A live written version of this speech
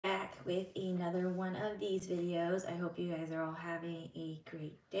with another one of these videos. I hope you guys are all having a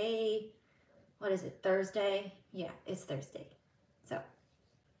great day. What is it, Thursday? Yeah, it's Thursday. So,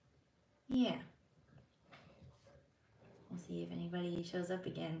 yeah. We'll see if anybody shows up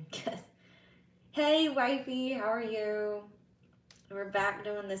again. Hey, wifey, how are you? We're back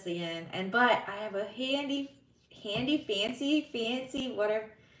doing this again. But I have a handy,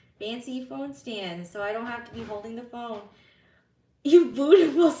 fancy phone stand, so I don't have to be holding the phone. You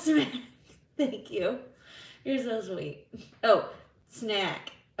bootable smack. Thank you. You're so sweet. Oh,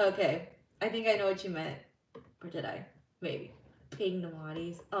 snack. Okay. I think I know what you meant. Or did I? Maybe. Ping the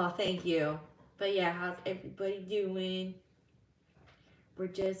Waddies. Oh, thank you. But yeah, how's everybody doing? We're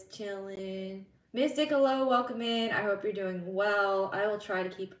just chilling. Mystic, hello, welcome in. I hope you're doing well. I will try to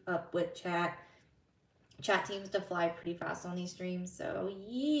keep up with chat. Chat seems to fly pretty fast on these streams, so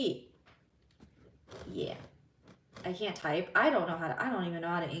yeah. I can't type. I don't even know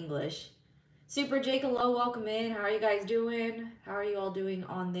how to English. Super Jake, hello, welcome in. How are you guys doing? How are you all doing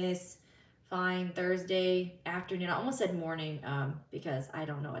on this fine Thursday afternoon? I almost said morning, because I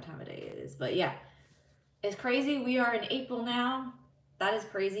don't know what time of day it is. But yeah, it's crazy. We are in April now. That is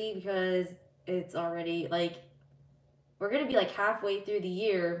crazy because it's already we're gonna be halfway through the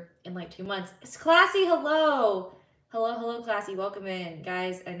year in 2 months. It's Classy, hello. Hello, Classy, welcome in,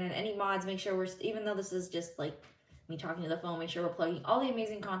 guys. And then any mods, make sure even though this is just me talking to the phone, make sure we're plugging all the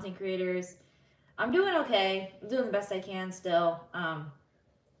amazing content creators. I'm doing okay. I'm doing the best I can still.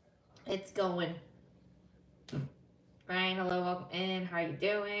 It's going. Ryan, hello, welcome in. How are you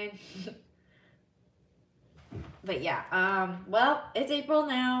doing? But yeah, well, it's April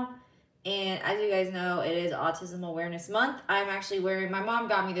now. And as you guys know, it is Autism Awareness Month. I'm actually wearing, my mom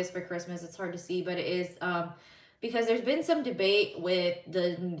got me this for Christmas. It's hard to see, but it is because there's been some debate with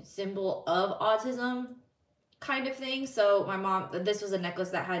the symbol of autism kind of thing. So my mom, this was a necklace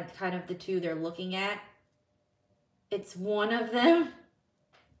that had kind of the two they're looking at. It's one of them.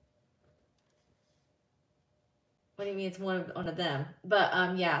 What do you mean it's one of them?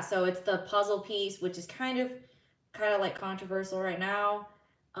 But yeah, so it's the puzzle piece, which is kind of controversial right now.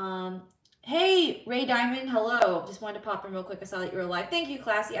 Hey, Ray Diamond, hello. Just wanted to pop in real quick. I saw that you were live. Thank you,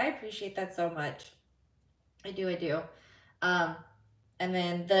 Classy. I appreciate that so much. I do. And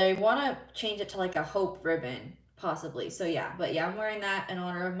then they want to change it to a hope ribbon, possibly. So yeah, but yeah, I'm wearing that in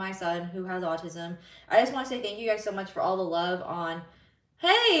honor of my son who has autism. I just want to say thank you guys so much for all the love on...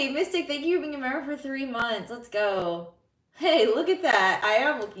 Hey, Mystic, thank you for being a member for 3 months. Let's go. Hey, look at that. I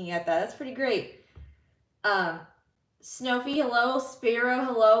am looking at that. That's pretty great. Snowfy, hello. Sparrow,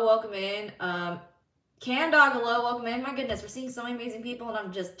 hello. Welcome in. Candog, hello. Welcome in. My goodness, we're seeing so many amazing people, and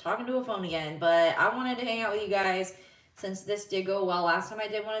I'm just talking to a phone again. But I wanted to hang out with you guys since this did go well last time I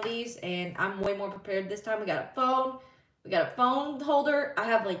did one of these, and I'm way more prepared this time. We got a phone. We got a phone holder. I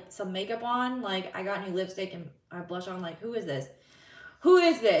have some makeup on. I got new lipstick and I blush on. Who is this? Who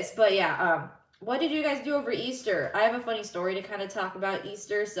is this? But yeah, what did you guys do over Easter? I have a funny story to kind of talk about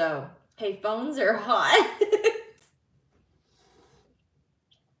Easter. So, hey, phones are hot.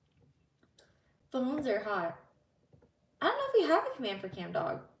 Phones are hot. I don't know if we have a command for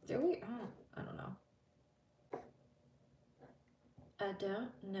Camdog. Do we? Oh, I don't know. I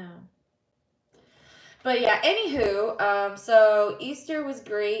don't know. But yeah, anywho, so Easter was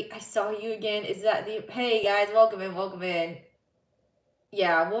great. I saw you again. Is that the... Hey, guys, welcome in.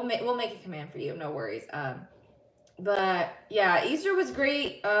 Yeah, we'll make a command for you. No worries. But yeah, Easter was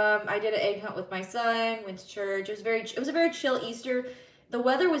great. I did an egg hunt with my son, went to church. It was a very chill Easter. The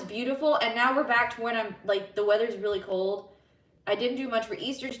weather was beautiful, and now we're back to when I'm the weather's really cold. I didn't do much for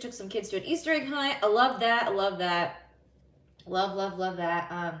Easter, just took some kids to an Easter egg hunt. I love that. Love that.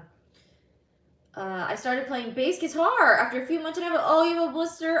 I started playing bass guitar after a few months, and you have a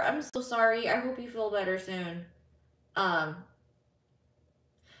blister. I'm so sorry. I hope you feel better soon.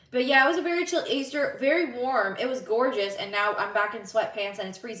 But yeah, it was a very chill Easter, very warm. It was gorgeous, and now I'm back in sweatpants and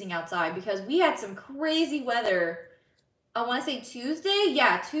it's freezing outside because we had some crazy weather. I want to say Tuesday?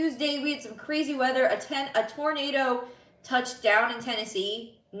 Yeah, Tuesday we had some crazy weather. A tornado touched down in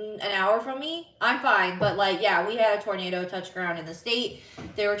Tennessee an hour from me. I'm fine, but yeah, we had a tornado touch ground in the state.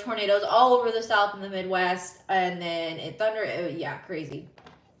 There were tornadoes all over the South and the Midwest, and then it thundered. Yeah, crazy.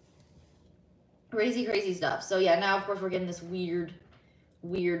 Crazy stuff. So yeah, now of course we're getting this weird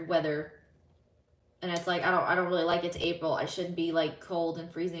weather, and it's I don't really like it. It's April. I shouldn't be cold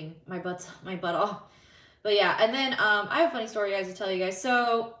and freezing my butt off. But yeah, and then I have a funny story, guys, to tell you guys.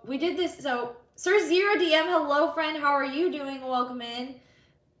 So we did this. So Sir Zero DM, hello friend, how are you doing? Welcome in.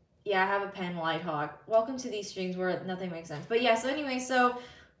 Yeah, I have a pen, Lighthawk. Welcome to these streams where nothing makes sense. But yeah, so anyway, so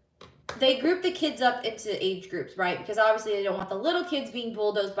they group the kids up into age groups, right? Because obviously they don't want the little kids being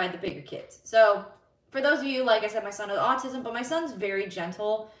bulldozed by the bigger kids. So for those of you, like I said, my son has autism, but my son's very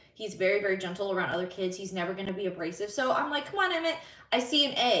gentle. He's very, very gentle around other kids. He's never going to be abrasive. So I'm like, come on, Emmett. I see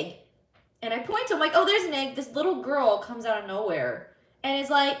an egg. And I point to him like, oh, there's an egg. This little girl comes out of nowhere and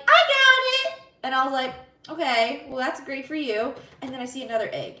is like, I got it. And I was like, okay, well, that's great for you. And then I see another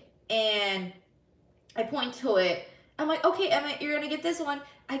egg. And I point to it. I'm like, okay, Emmett, you're going to get this one.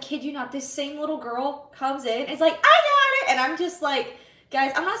 I kid you not, this same little girl comes in. It's like, I got it. And I'm just like,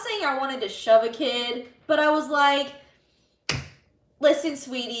 guys, I'm not saying I wanted to shove a kid, but I was like, listen,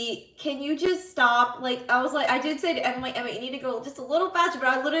 sweetie, can you just stop? Like, I was like, I did say to Emmett, Emmett, you need to go just a little faster, but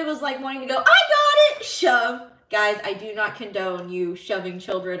I literally was like wanting to go, I got it, shove. Guys, I do not condone you shoving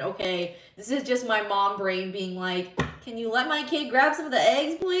children, okay? This is just my mom brain being like, can you let my kid grab some of the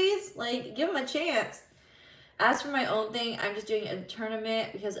eggs, please? Like, give him a chance. As for my own thing, I'm just doing a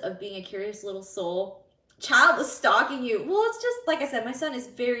tournament because of being a curious little soul. Child is stalking you. Well, it's just, like I said, my son is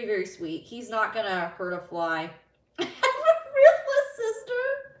very, very sweet. He's not gonna hurt a fly.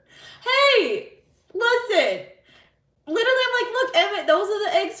 Hey, listen. Literally, I'm like, look, Emmett, those are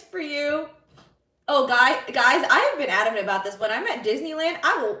the eggs for you. Oh, guys, I have been adamant about this. When I'm at Disneyland,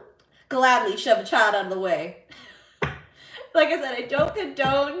 I will gladly shove a child out of the way. Like I said, I don't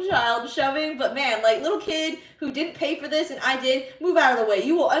condone child shoving, but man, like little kid who didn't pay for this and I did, move out of the way.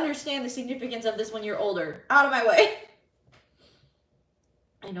 You will understand the significance of this when you're older. Out of my way.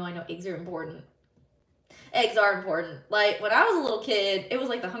 I know, eggs are important. Eggs are important. Like, when I was a little kid, it was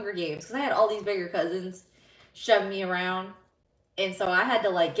like the Hunger Games, because I had all these bigger cousins shove me around, and so I had to,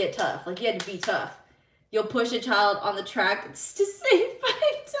 like, get tough. Like, you had to be tough. You'll push a child on the track to save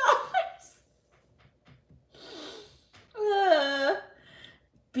 $5.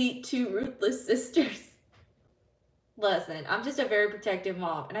 Beat two ruthless sisters. Listen, I'm just a very protective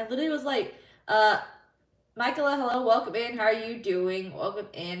mom, and I literally was like, Michaela, hello, welcome in. How are you doing? Welcome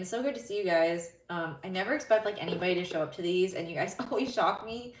in. So good to see you guys. I never expect like anybody to show up to these, and you guys always shock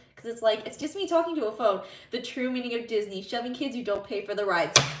me because it's like, it's just me talking to a phone. The true meaning of Disney, shoving kids who don't pay for the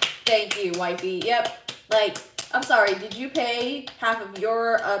rides. Thank you, wifey. Yep. Like, I'm sorry, did you pay half of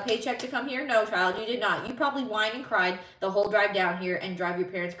your paycheck to come here? No, child, you did not. You probably whined and cried the whole drive down here and drive your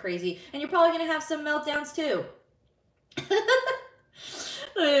parents crazy, and you're probably going to have some meltdowns too.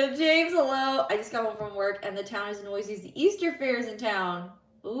 James, hello. I just got home from work and the town is noisy. The Easter fair is in town.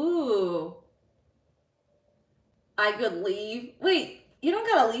 Ooh. I could leave. Wait, you don't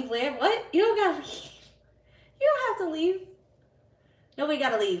gotta leave, Lamb. What? You don't gotta leave. You don't have to leave. Nobody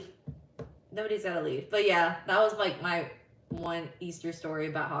gotta leave. Nobody's gotta leave. But yeah, that was like my one Easter story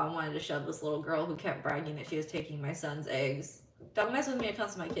about how I wanted to shove this little girl who kept bragging that she was taking my son's eggs. Don't mess with me when it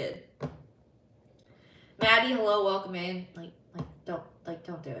comes to my kid. Maddie, hello, welcome in.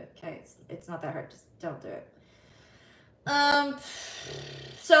 Don't do it. Okay, it's not that hard. Just don't do it.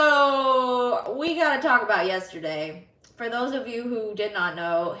 So we gotta talk about yesterday. For those of you who did not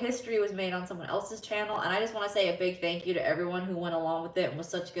know, history was made on someone else's channel, and I just want to say a big thank you to everyone who went along with it and was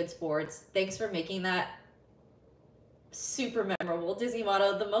such good sports. Thanks for making that super memorable. Disney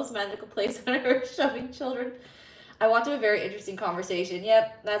motto, the most magical place on earth, shoving children. I walked to a very interesting conversation.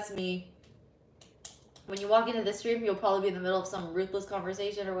 Yep, that's me. When you walk into the stream, you'll probably be in the middle of some ruthless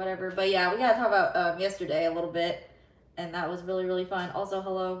conversation or whatever. But yeah, we gotta talk about yesterday a little bit, and that was really, really fun. Also,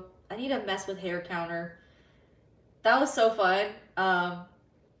 hello. I need a mess with hair counter. That was so fun.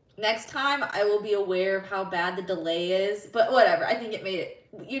 Next time, I will be aware of how bad the delay is. But whatever, I think it made it.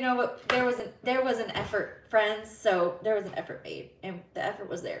 You know what? There was an effort, friends. So there was an effort made, and the effort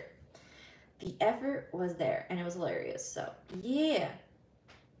was there. The effort was there, and it was hilarious. So yeah.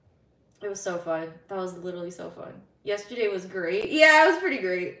 It was so fun. That was literally so fun. Yesterday was great. Yeah, it was pretty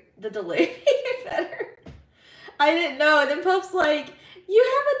great. The delay made it better. I didn't know. And then Puff's like, you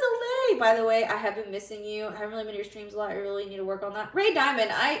have a delay. By the way, I have been missing you. I haven't really been to your streams a lot. I really need to work on that. Ray Diamond,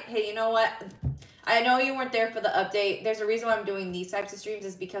 hey, you know what? I know you weren't there for the update. There's a reason why I'm doing these types of streams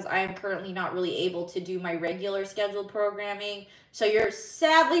is because I am currently not really able to do my regular scheduled programming. So you're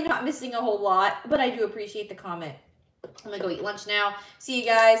sadly not missing a whole lot, but I do appreciate the comment. I'm gonna go eat lunch now. See you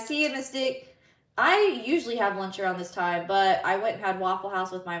guys. See you, Mystic. I usually have lunch around this time, but I went and had Waffle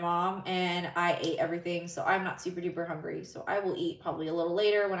House with my mom, and I ate everything, so I'm not super duper hungry. So I will eat probably a little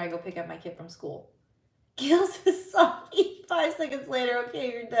later when I go pick up my kid from school. Gills is salty. 5 seconds later,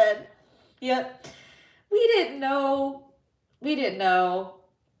 okay, you're dead. Yep. We didn't know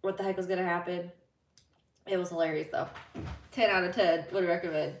what the heck was gonna happen. It was hilarious though. 10 out of 10 would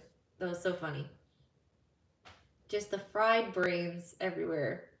recommend. That was so funny. Just the fried brains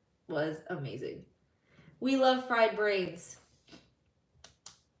everywhere was amazing. We love fried brains.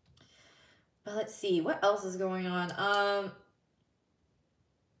 But let's see, what else is going on?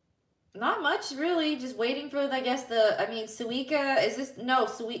 Not much really. Just waiting for I guess Suika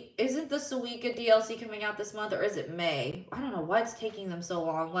isn't the Suika DLC coming out this month or is it May? I don't know what's taking them so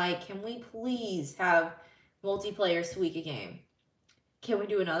long. Like, can we please have multiplayer Suika game? Can we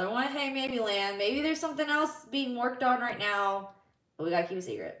do another one? Hey, maybe Land. Maybe there's something else being worked on right now, but we gotta keep it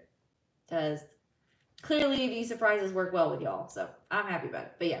secret because clearly these surprises work well with y'all. So I'm happy about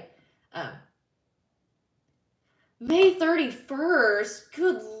it. But yeah, May 31st.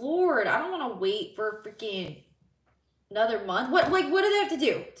 Good lord, I don't want to wait for freaking another month. What do they have to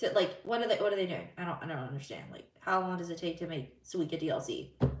do to what are they doing? I don't understand. Like, how long does it take to make Suika DLC?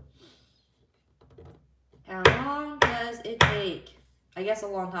 How long does it take? I guess a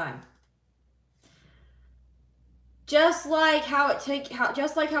long time. Just like how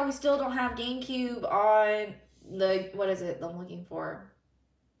we still don't have GameCube on the what is it I'm looking for?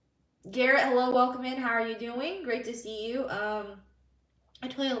 Garrett, hello, welcome in. How are you doing? Great to see you. I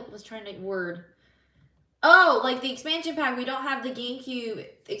totally was trying to word. Oh, like the expansion pack. We don't have the GameCube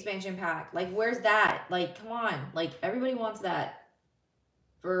expansion pack. Like, where's that? Like, come on. Like, everybody wants that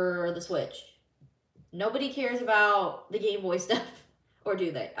for the Switch. Nobody cares about the Game Boy stuff. Or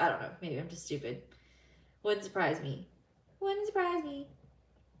do they? I don't know. Maybe I'm just stupid. Wouldn't surprise me. Wouldn't surprise me.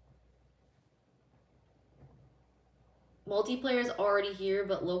 Multiplayer is already here,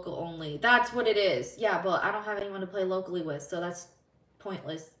 but local only. That's what it is. Yeah, but I don't have anyone to play locally with, so that's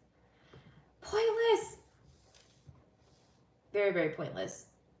pointless. Pointless! Very, very pointless.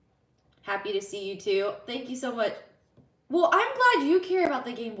 Happy to see you too. Thank you so much. Well, I'm glad you care about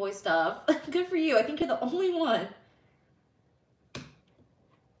the Game Boy stuff. Good for you. I think you're the only one.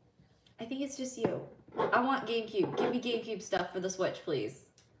 I think it's just you. I want GameCube. Give me GameCube stuff for the Switch, please.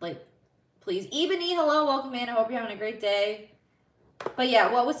 Like, please. Ebony, hello. Welcome in. I hope you're having a great day. But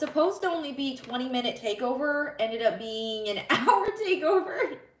yeah, what was supposed to only be 20-minute takeover ended up being an hour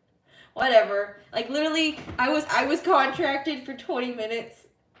takeover. Whatever. Like, literally, I was contracted for 20 minutes,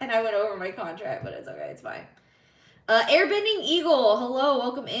 and I went over my contract, but it's okay. It's fine. Airbending Eagle, hello,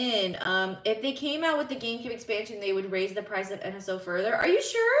 welcome in. If they came out with the GameCube expansion, they would raise the price of NSO further. Are you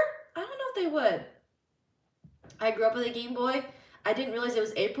sure? I don't know if they would. I grew up with a Game Boy. I didn't realize it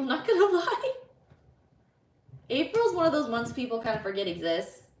was April, not gonna lie. April's one of those months people kind of forget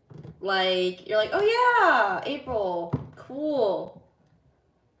exists. Like, you're like, oh yeah, April, cool.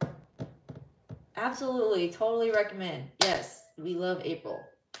 Absolutely, totally recommend. Yes, we love April.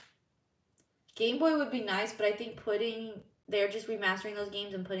 Game Boy would be nice, but I think they're just remastering those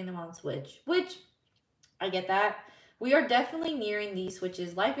games and putting them on Switch, which I get that. We are definitely nearing the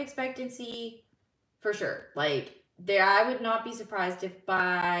Switch's life expectancy for sure. Like, I would not be surprised if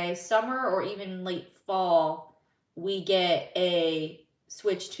by summer or even late fall we get a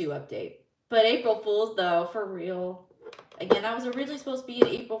Switch 2 update. But April Fools, though, for real. Again, that was originally supposed to be an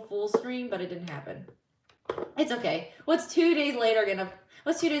April Fool's stream, but it didn't happen. It's okay. What's 2 days later gonna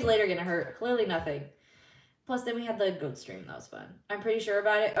hurt? Clearly nothing. Plus, then we had the goat stream. That was fun. I'm pretty sure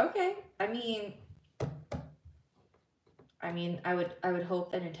about it. Okay. I mean, I would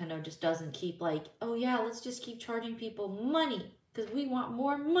hope that Nintendo just doesn't keep like, oh yeah, let's just keep charging people money because we want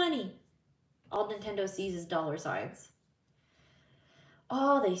more money. All Nintendo sees is dollar signs.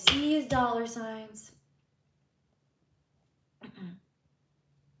 All they see is dollar signs.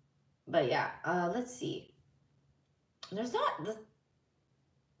 But yeah, let's see. There's not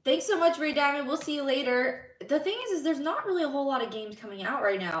Thanks so much, Ray Diamond. We'll see you later. The thing is there's not really a whole lot of games coming out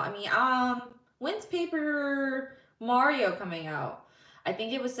right now. I mean, when's Paper Mario coming out? I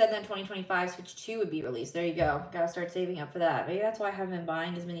think it was said that in 2025 Switch 2 would be released. There you go. Gotta start saving up for that. Maybe that's why I haven't been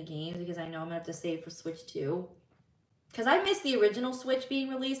buying as many games, because I know I'm gonna have to save for Switch 2. Because I missed the original Switch being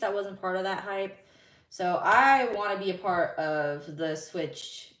released. I wasn't part of that hype. So I want to be a part of the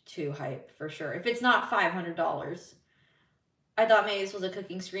Switch 2 hype for sure. If it's not $500. I thought maybe this was a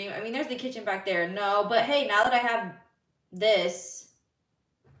cooking stream. I mean, there's the kitchen back there. No, but hey, now that I have this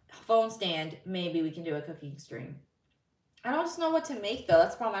phone stand, maybe we can do a cooking stream. I don't just know what to make, though.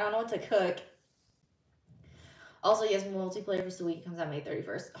 That's the problem. I don't know what to cook. Also, yes, multiplayer for Suika comes out May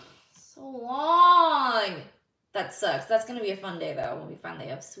 31st. Oh, so long! That sucks. That's going to be a fun day, though, when we finally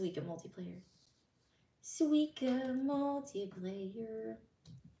have Suika multiplayer. Suika multiplayer.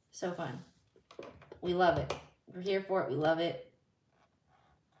 So fun. We love it. We're here for it. We love it.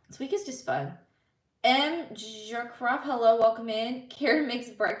 Suika's just fun. M. Jacruff, hello, welcome in. Karen makes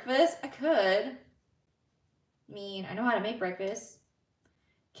breakfast. I could. I mean, I know how to make breakfast.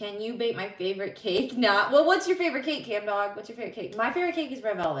 Can you bake my favorite cake? Nah. Well, what's your favorite cake, Cam Dog? What's your favorite cake? My favorite cake is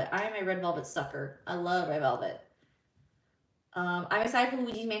red velvet. I am a red velvet sucker. I love red velvet. I'm excited for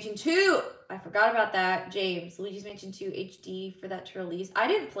Luigi's Mansion 2. I forgot about that. James, Luigi's Mansion 2 HD for that to release. I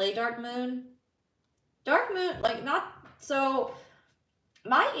didn't play Dark Moon. Dark Moon, like, not... So,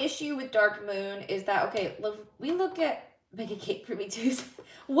 my issue with Dark Moon is that, okay, we look at... Make a cake for me, too.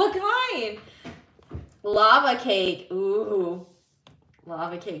 What kind? Lava cake. Ooh.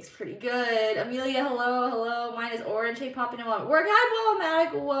 Lava cake's pretty good. Amelia, hello, hello. Mine is orange. Hey, popping in while work. Hi,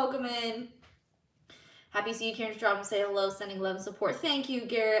 Problematic. Welcome in. Happy to see you, Karen. Drop and say hello, sending love and support. Thank you,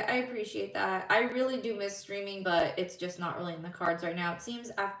 Garrett. I appreciate that. I really do miss streaming, but it's just not really in the cards right now. It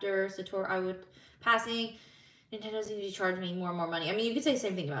seems after Satoru Iwata passing, Nintendo seems to charge me more and more money. I mean, you could say the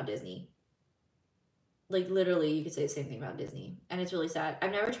same thing about Disney. Like, literally, you could say the same thing about Disney. And it's really sad.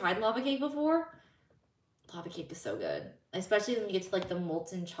 I've never tried lava cake before. Lava cake is so good. Especially when you get to, like, the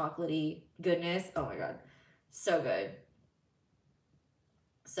molten chocolatey goodness. Oh, my God. So good.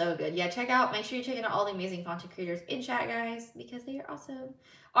 So good. Yeah, make sure you're checking out all the amazing content creators in chat, guys, because they are awesome.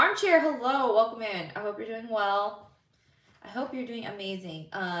 Armchair, hello. Welcome in. I hope you're doing well. I hope you're doing amazing.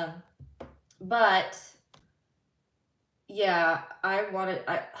 But... yeah,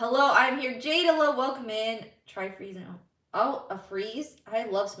 hello, I'm here. Jade, hello, welcome in. Try freezing. Oh, a freeze? I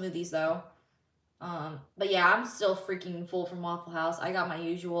love smoothies, though. But yeah, I'm still freaking full from Waffle House. I got my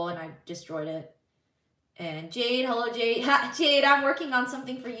usual, and I destroyed it. And Jade, hello, Jade. Jade, I'm working on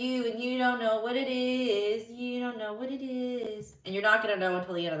something for you, and you don't know what it is. You don't know what it is. And you're not going to know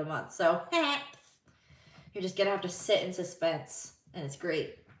until the end of the month, so you're just going to have to sit in suspense, and it's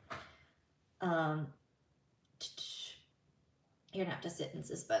great. You're gonna have to sit in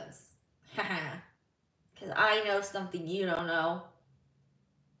suspense. Haha. Because I know something you don't know.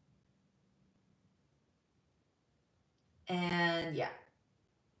 And yeah.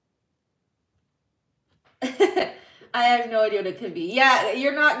 I have no idea what it could be. Yeah,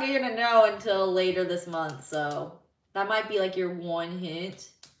 you're not gonna know until later this month, so that might be like your one hint.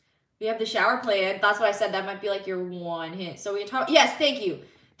 We have the shower plan. That's what I said. That might be like your one hint. So we talk. Yes, thank you.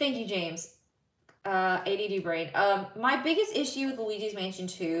 Thank you, James. ADD brain. My biggest issue with Luigi's Mansion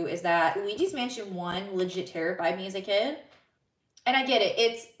 2 is that Luigi's Mansion 1 legit terrified me as a kid. And I get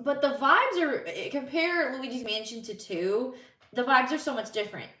it. But the vibes are, compare Luigi's Mansion to 2, the vibes are so much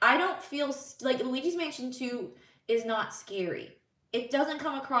different. I don't feel, like, Luigi's Mansion 2 is not scary. It doesn't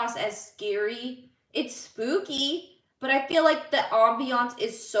come across as scary. It's spooky, but I feel like the ambiance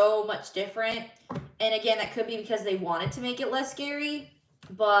is so much different. And again, that could be because they wanted to make it less scary,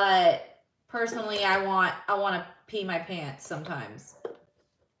 but... personally, I want to pee my pants sometimes.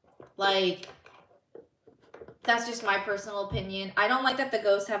 Like, that's just my personal opinion. I don't like that the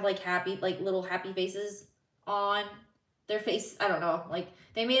ghosts have, like, little happy faces on their face. I don't know. Like,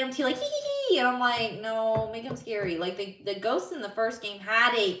 they made them like, hee hee hee. And I'm like, no, make them scary. Like, the ghosts in the first game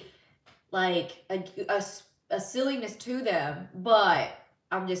had a silliness to them. But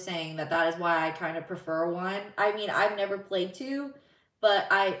I'm just saying that is why I kind of prefer 1. I mean, I've never played 2, but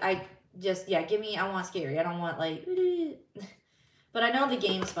I just, yeah, I want scary. I don't want, like, but I know the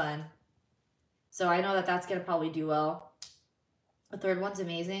game's fun. So I know that's going to probably do well. The third one's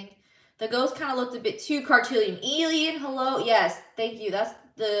amazing. The ghost kind of looked a bit too cartoony. Alien, hello. Yes, thank you. That's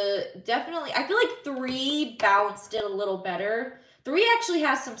definitely, I feel like 3 balanced it a little better. 3 actually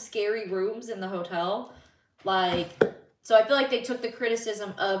has some scary rooms in the hotel. Like, so I feel like they took the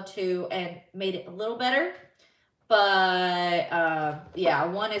criticism of 2 and made it a little better. But, yeah,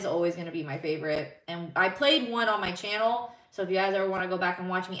 1 is always going to be my favorite. And I played 1 on my channel. So if you guys ever want to go back and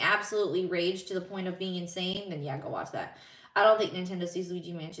watch me absolutely rage to the point of being insane, then yeah, go watch that. I don't think Nintendo sees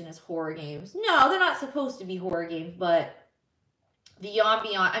Luigi Mansion as horror games. No, they're not supposed to be horror games, but the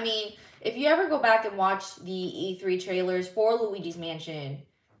ambiance. I mean, if you ever go back and watch the E3 trailers for Luigi's Mansion,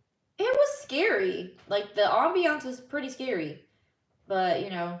 it was scary. Like, the ambiance was pretty scary. But, you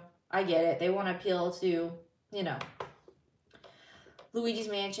know, I get it. They want to appeal to... you know, Luigi's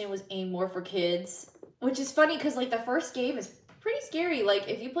Mansion was aimed more for kids, which is funny because, like, the first game is pretty scary. Like,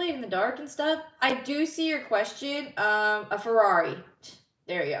 if you play it in the dark and stuff, I do see your question. A Ferrari.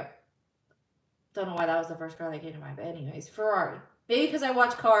 There you go. Don't know why that was the first car that came to mind, but anyways, Ferrari. Maybe because I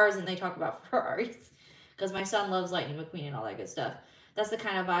watch cars and they talk about Ferraris. Because my son loves Lightning McQueen and all that good stuff. That's the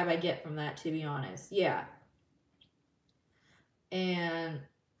kind of vibe I get from that, to be honest. Yeah. And...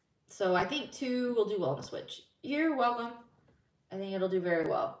 so I think 2 will do well on the Switch. You're welcome. I think it'll do very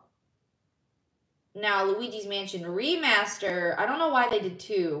well. Now, Luigi's Mansion Remaster. I don't know why they did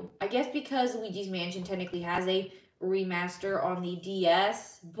 2. I guess because Luigi's Mansion technically has a remaster on the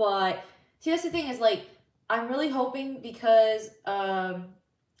DS. But, see, that's the thing is, like, I'm really hoping because I'm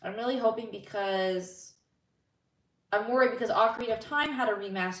worried because Ocarina of Time had a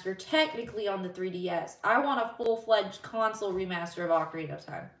remaster technically on the 3DS. I want a full-fledged console remaster of Ocarina of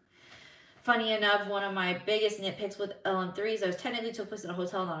Time. Funny enough, one of my biggest nitpicks with LM3 is I was technically took place in a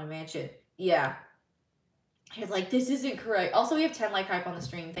hotel, not a mansion. Yeah. He's like, this isn't correct. Also, we have 10 like hype on the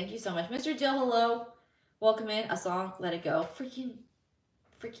stream. Thank you so much. Mr. Jill, hello. Welcome in. A song, Let It Go. Freaking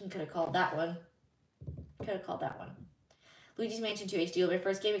could have called that one. Luigi's Mansion 2 HD, my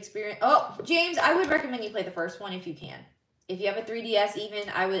first game experience. Oh, James, I would recommend you play the first one if you can. If you have a 3DS even,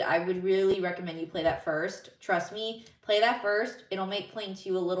 I would really recommend you play that first. Trust me, play that first. It'll make playing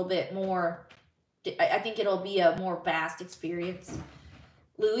 2 a little bit more, I think it'll be a more vast experience.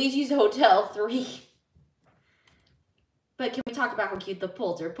 Luigi's Hotel 3. But can we talk about how cute the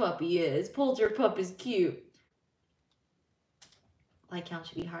Polterpuppy is? Polterpup is cute. Like count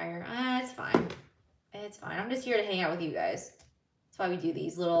should be higher. It's fine. It's fine. I'm just here to hang out with you guys. That's why we do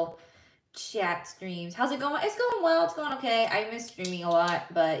these little chat streams. How's it going? It's going well. It's going okay. I miss streaming a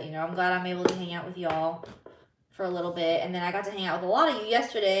lot, but, you know, I'm glad I'm able to hang out with y'all for a little bit. And then I got to hang out with a lot of you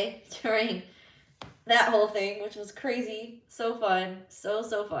yesterday during that whole thing, which was crazy. So fun. So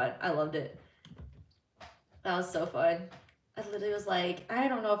fun. I loved it. That was so fun. I literally was like, I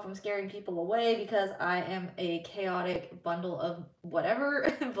don't know if I'm scaring people away because I am a chaotic bundle of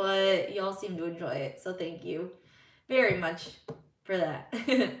whatever, but y'all seem to enjoy it. So thank you very much for that.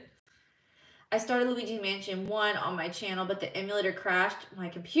 I started Luigi's Mansion 1 on my channel, but the emulator crashed my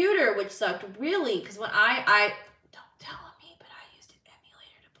computer, which sucked really, because when I don't tell me, but I used an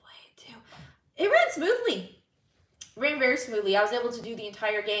emulator to play it too. It ran smoothly. Ran very smoothly. I was able to do the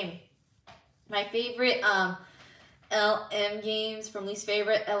entire game. My favorite LM games from least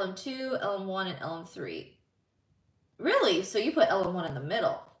favorite, LM2, LM1, and LM3. Really? So you put LM1 in the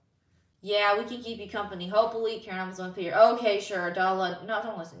middle. Yeah, we can keep you company. Hopefully, Karen Amazon Peter. Okay, sure. No,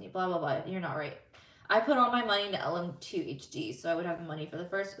 don't listen to you. Blah, blah, blah. You're not right. I put all my money into LM2 HD, so I would have the money for the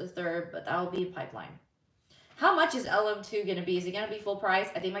first, the third, but that will be a pipeline. How much is LM2 going to be? Is it going to be full price?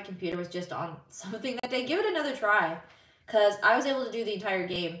 I think my computer was just on something that day. Give it another try, because I was able to do the entire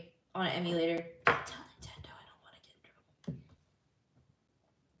game on an emulator. Tell Nintendo I don't want to get in trouble.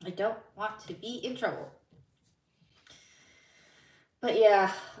 I don't want to be in trouble. But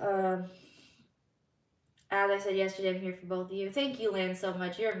yeah, as I said yesterday, I'm here for both of you. Thank you, Lan, so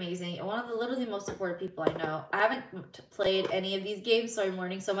much. You're amazing. And one of the literally most supportive people I know. I haven't played any of these games, so I'm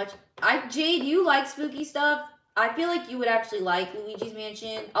learning so much. Jade, you like spooky stuff? I feel like you would actually like Luigi's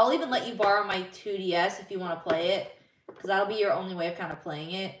Mansion. I'll even let you borrow my 2DS if you want to play it, because that'll be your only way of kind of playing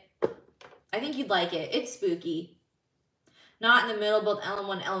it. I think you'd like it. It's spooky. Not in the middle, both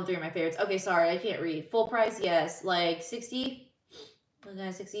LM1 and LM3 are my favorites. Okay, sorry, I can't read. Full price, yes. Like 60?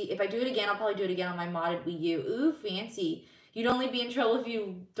 60. If I do it again, I'll probably do it again on my modded Wii U. Ooh, fancy. You'd only be in trouble if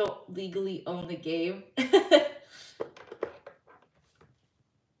you don't legally own the game. I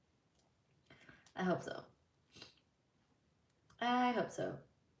hope so. I hope so.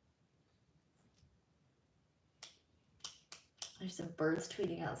 There's some birds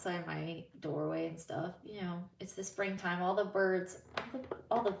tweeting outside my doorway and stuff. You know, it's the springtime. All the birds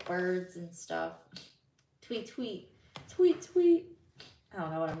and stuff. Tweet, tweet, tweet, tweet. I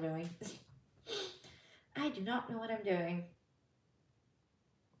don't know what I'm doing. I do not know what I'm doing.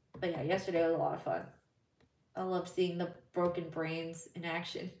 But yeah, yesterday was a lot of fun. I love seeing the broken brains in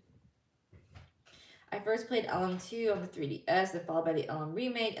action. I first played LM2 on the 3DS, then followed by the LM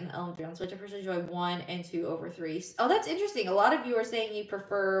remake and the LM3 on Switch. I personally enjoyed 1 and 2 over 3. Oh, that's interesting. A lot of you are saying you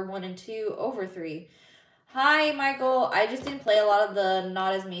prefer 1 and 2 over 3. Hi, Michael. I just didn't play a lot of the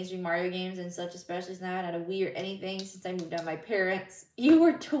not as mainstream Mario games and such, especially since I haven't had a Wii or anything since I moved out of my parents. You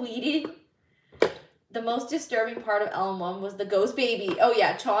were tweeting? The most disturbing part of LM1 was the ghost baby. Oh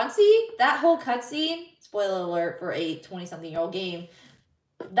yeah, Chauncey? That whole cutscene, spoiler alert for a 20-something-year-old game,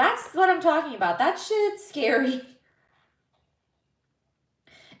 that's what I'm talking about. That shit's scary.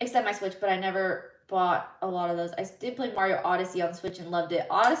 Except my Switch, but I never bought a lot of those. I did play Mario Odyssey on Switch and loved it.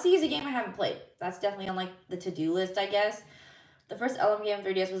 Odyssey is a game I haven't played. That's definitely on like the to-do list, I guess. The first LM game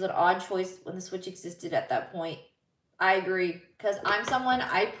 3DS was an odd choice when the Switch existed at that point. I agree, because I'm someone,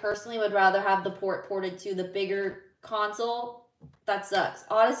 I personally would rather have the port ported to the bigger console. That sucks.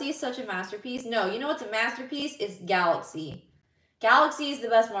 Odyssey is such a masterpiece. No, you know what's a masterpiece? Is Galaxy. Galaxy is the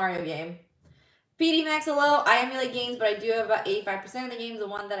best Mario game. PD Max, hello. I emulate games, but I do have about 85% of the games. The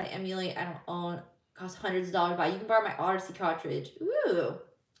one that I emulate, I don't own. Costs hundreds of dollars to buy. You can borrow my Odyssey cartridge. Ooh.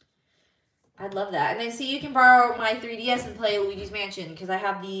 I'd love that. And then see, you can borrow my 3DS and play Luigi's Mansion, because I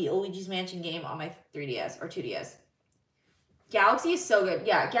have the Luigi's Mansion game on my 3DS or 2DS. Galaxy is so good.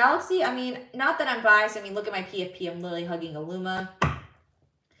 Yeah, Galaxy, I mean, not that I'm biased. I mean, look at my PFP. I'm literally hugging a Luma.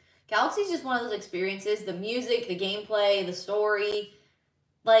 Galaxy is just one of those experiences. The music, the gameplay, the story.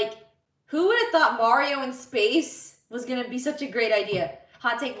 Like, who would have thought Mario in space was going to be such a great idea?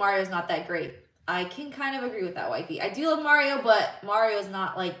 Hot take, Mario's not that great. I can kind of agree with that, wifey. I do love Mario, but Mario's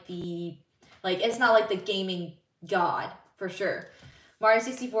not like the, it's not like the gaming god, for sure. Mario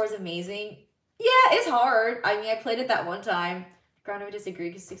 64 is amazing. Yeah, it's hard. I mean, I played it that one time. Ground would disagree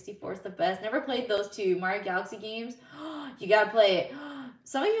because 64 is the best. Never played those two Mario Galaxy games. You gotta play it.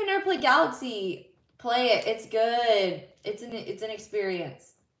 Some of you have never played Galaxy. Play it. It's good. It's an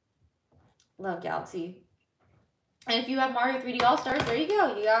experience. Love Galaxy. And if you have Mario 3D All-Stars, there you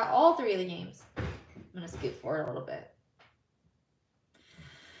go. You got all three of the games. I'm going to scoot forward a little bit.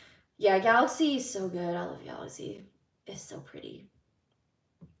 Yeah, Galaxy is so good. I love Galaxy. It's so pretty.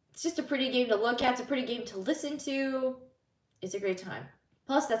 It's just a pretty game to look at. It's a pretty game to listen to. It's a great time.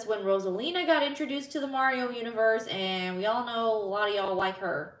 Plus, that's when Rosalina got introduced to the Mario universe, and we all know a lot of y'all like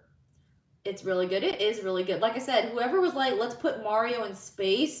her. It's really good. It is really good. Like I said, whoever was like, let's put Mario in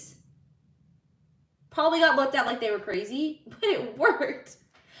space, probably got looked at like they were crazy, but it worked.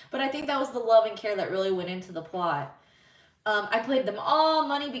 But I think that was the love and care that really went into the plot. I played them all.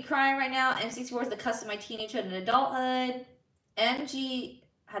 Money be crying right now. M64 is the custom of my teenagehood and adulthood. MG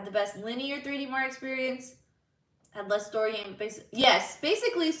had the best linear 3D Mario experience. Had less story and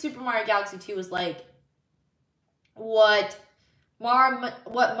basically Super Mario Galaxy 2 was like what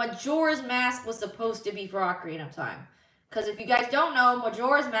Majora's Mask was supposed to be for Ocarina of Time. Because if you guys don't know,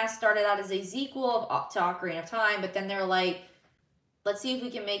 Majora's Mask started out as a sequel to Ocarina of Time, but then they're like, let's see if we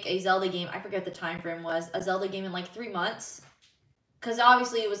can make a Zelda game. I forget what the time frame was. A Zelda game in like 3 months. Because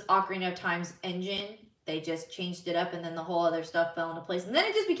obviously it was Ocarina of Time's engine. They just changed it up and then the whole other stuff fell into place. And then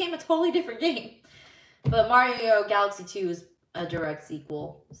it just became a totally different game. But Mario Galaxy 2 is a direct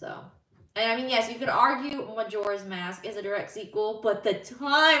sequel, so. And I mean, yes, you could argue Majora's Mask is a direct sequel, but the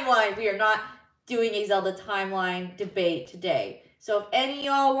timeline, we are not doing a Zelda timeline debate today. So if any of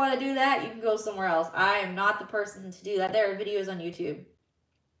y'all want to do that, you can go somewhere else. I am not the person to do that. There are videos on YouTube.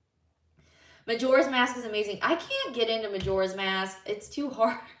 Majora's Mask is amazing. I can't get into Majora's Mask. It's too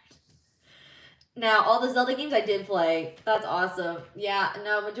hard. Now, all the Zelda games I did play, that's awesome. Yeah,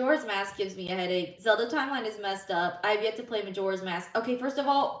 no, Majora's Mask gives me a headache. Zelda Timeline is messed up. I've yet to play Majora's Mask. Okay, first of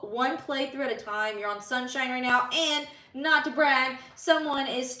all, one playthrough at a time. You're on Sunshine right now, and not to brag, someone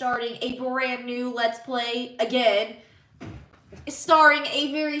is starting a brand new Let's Play again, starring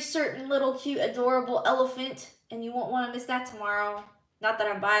a very certain little cute, adorable elephant, and you won't want to miss that tomorrow. Not that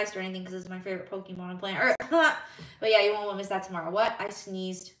I'm biased or anything, because it's my favorite Pokemon I'm playing. But yeah, you won't want to miss that tomorrow. What? I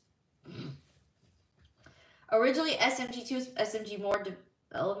sneezed. Originally, SMG2 is SMG more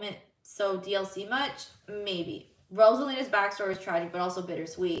development, so DLC much? Maybe. Rosalina's backstory is tragic, but also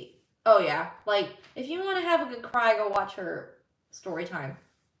bittersweet. Oh, yeah. Like, if you want to have a good cry, go watch her story time.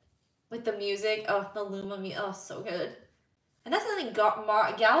 With the music. Oh, the Luma music. Oh, so good. And that's the thing.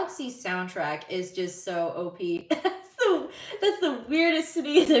 Galaxy's soundtrack is just so OP. That's the weirdest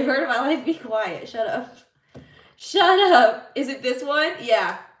sneeze I've heard in my life. Be quiet. Shut up. Shut up. Is it this one?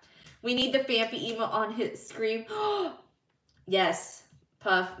 Yeah. We need the Phanpy emote on his screen. Yes,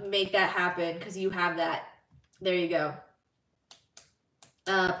 Puff, make that happen because you have that. There you go.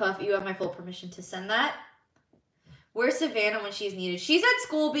 Puff, you have my full permission to send that. Where's Savannah when she's needed? She's at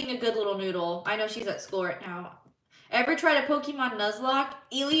school being a good little noodle. I know she's at school right now. Ever tried a Pokemon Nuzlocke?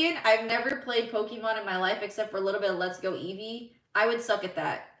 Alien, I've never played Pokemon in my life except for a little bit of Let's Go Eevee. I would suck at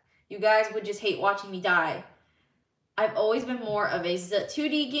that. You guys would just hate watching me die. I've always been more of a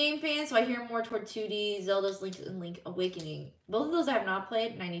 2D game fan, so I hear more toward 2D, Zelda's Link and Link Awakening. Both of those I have not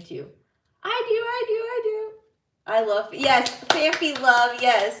played, and I need to. I do. I love, yes, Phanpy love,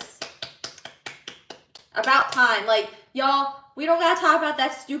 yes. About time. Like, y'all, we don't gotta talk about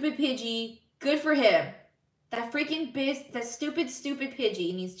that stupid Pidgey. Good for him. That freaking that stupid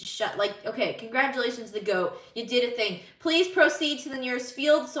Pidgey needs to shut, like, okay, congratulations, the GOAT. You did a thing. Please proceed to the nearest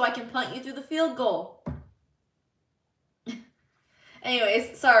field so I can punt you through the field goal.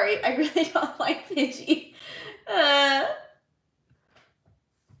 Anyways, sorry. I really don't like Pidgey.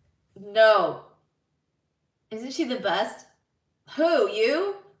 No. Isn't she the best? Who?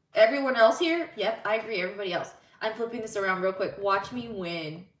 You? Everyone else here? Yep, I agree. Everybody else. I'm flipping this around real quick. Watch me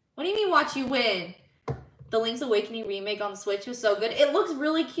win. What do you mean watch you win? The Link's Awakening remake on the Switch was so good. It looks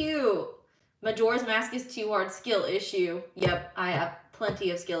really cute. Majora's Mask is too hard. Skill issue. Yep, I have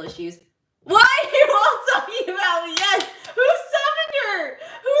plenty of skill issues. Why are you all talking about me? Yes! Who summoned her?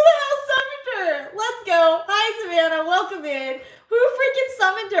 Who the hell summoned her? Let's go. Hi, Savannah. Welcome in. Who freaking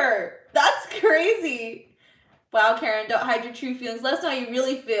summoned her? That's crazy. Wow, Karen, don't hide your true feelings. Let us know how you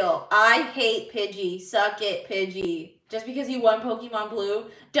really feel. I hate Pidgey. Suck it, Pidgey. Just because you won Pokemon Blue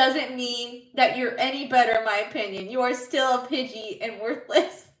doesn't mean that you're any better, in my opinion. You are still a Pidgey and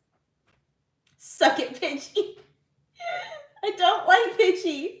worthless. Suck it, Pidgey. I don't like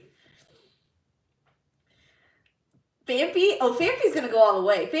Pidgey. Phanpy? Oh, Phanpy's gonna go all the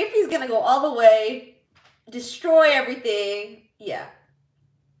way. Phanpy's gonna go all the way. Destroy everything. Yeah.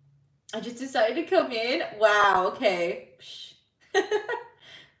 I just decided to come in. Wow, okay.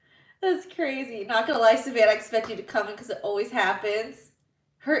 That's crazy. Not gonna lie, Savannah, I expect you to come in because it always happens.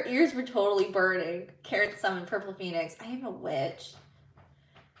 Her ears were totally burning. Karen summoned Purple Phoenix. I am a witch.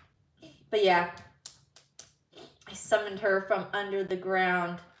 But yeah. I summoned her from under the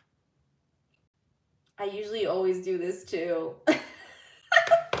ground. I usually always do this too.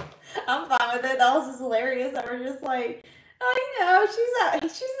 I'm fine with it. That was just hilarious. I was just like, oh, you know,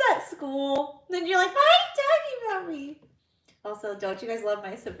 she's at school. Then you're like, why are you talking about me? Also, don't you guys love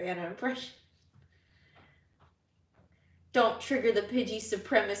my Savannah impression? Don't trigger the Pidgey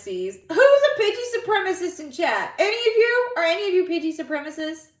supremacies. Who's a Pidgey supremacist in chat? Any of you? Are any of you Pidgey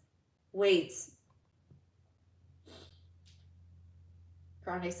supremacists? Wait.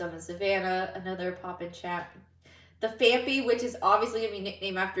 Grande summons Savannah. Another pop in chat. The Phanpy, which is obviously going to be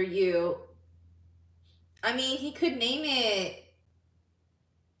nicknamed after you. I mean, he could name it.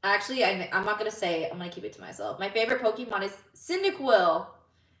 Actually, I'm not going to say it. I'm going to keep it to myself. My favorite Pokemon is Cyndaquil.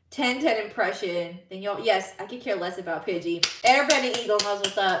 10-10 impression. Then y'all, yes, I could care less about Pidgey. Airbending Eagle knows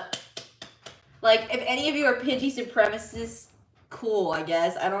what's up. Like, if any of you are Pidgey supremacists, cool, I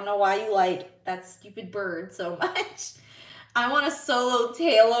guess. I don't know why you like that stupid bird so much. I want a solo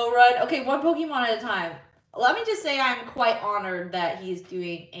Tailo run. Okay, one Pokemon at a time. Let me just say I'm quite honored that he's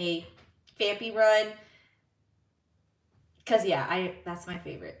doing a Phanpy run. Because, yeah, that's my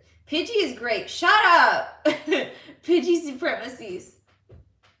favorite. Pidgey is great. Shut up! Pidgey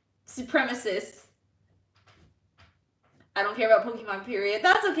supremacists. I don't care about Pokemon, period.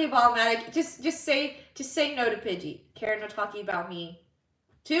 That's okay, Ballmatic. Just say no to Pidgey. Karen, no talking about me.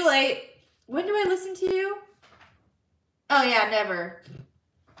 Too late. When do I listen to you? Oh, yeah, never.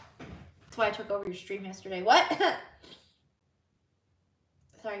 That's why I took over your stream yesterday. What?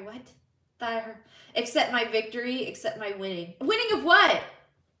 Sorry, what? That I heard. Accept my victory. Accept my winning. Winning of what?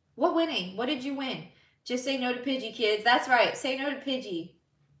 What winning? What did you win? Just say no to Pidgey, kids. That's right. Say no to Pidgey.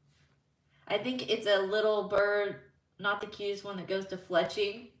 I think it's a little bird, not the cutest one that goes to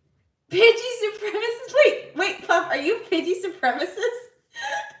fletching. Pidgey supremacist? Wait, Puff, are you Pidgey supremacist?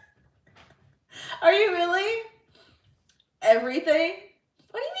 Are you really? Everything?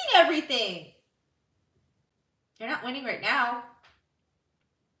 What do you mean everything? You're not winning right now.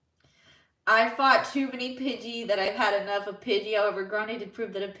 I fought too many Pidgey that I've had enough of Pidgey. However, Grande did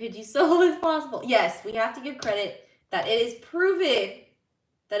prove that a Pidgey solo is possible. Yes, we have to give credit that it is proven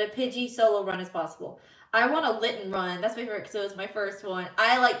that a Pidgey solo run is possible. I want a Litten run. That's my favorite, so it's my first one.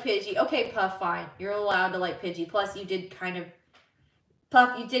 I like Pidgey. Okay, Puff, fine. You're allowed to like Pidgey. Plus, you did kind of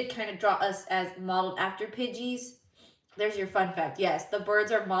draw us as modeled after Pidgeys. There's your fun fact. Yes, the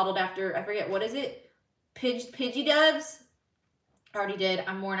birds are modeled after, I forget, what is it? Pidgey doves? I already did.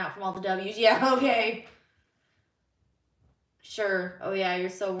 I'm worn out from all the W's. Yeah, okay. Sure. Oh, yeah, you're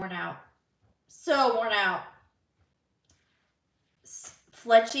so worn out. So worn out.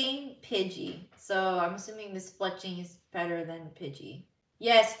 Fletching, Pidgey. So I'm assuming this Fletching is better than Pidgey.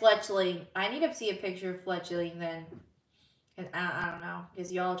 Yes, Fletchling. I need to see a picture of Fletchling then. I don't know.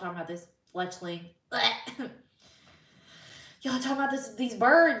 Because y'all are talking about this Fletchling. Y'all talking about these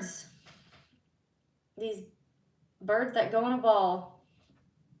birds. These birds that go in a ball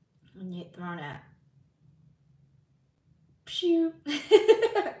and get thrown at. Pew.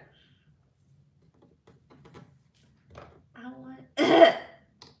 I want...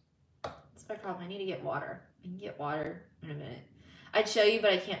 That's my problem. I need to get water. I can get water in a minute. I'd show you,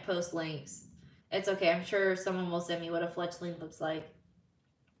 but I can't post links. It's okay. I'm sure someone will send me what a Fletchling looks like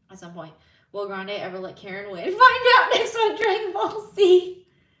at some point. Will Grande ever let Karen win? Find out next on Dragon Ball Z.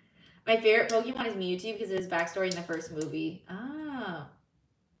 My favorite Pokemon is Mewtwo because of his backstory in the first movie. Oh.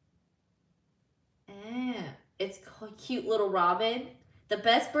 It's called Cute Little Robin. The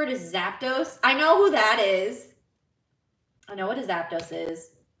best bird is Zapdos. I know who that is. I know what a Zapdos is.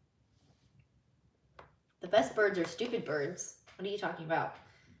 The best birds are stupid birds. What are you talking about?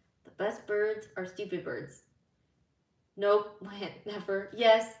 The best birds are stupid birds. Nope, never.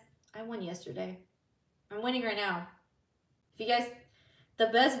 Yes, I won yesterday. I'm winning right now. If you guys... The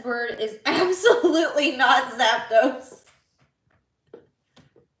best bird is absolutely not Zapdos.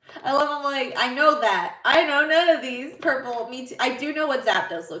 I love him like, I know that. I know none of these purple. Me too. I do know what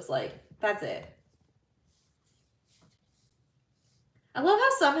Zapdos looks like. That's it. I love how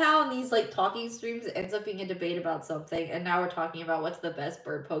somehow in these like talking streams it ends up being a debate about something, and now we're talking about what's the best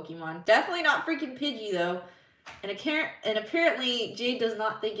bird Pokemon. Definitely not freaking Pidgey though. And apparently Jade does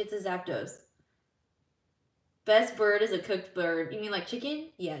not think it's a Zapdos. Best bird is a cooked bird. You mean like chicken?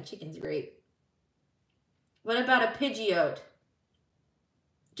 Yeah, chicken's great. What about a Pidgeot?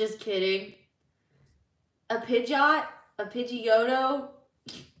 Just kidding. A Pidgeot? A Pidgeotto?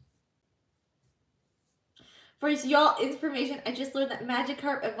 For y'all information, I just learned that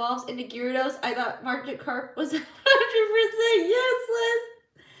Magikarp evolves into Gyarados. I thought Magikarp was 100% useless.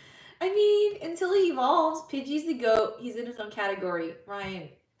 I mean, until he evolves, Pidgey's the GOAT. He's in his own category. Ryan,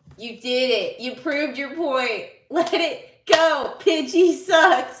 you did it. You proved your point. Let it go. Pidgey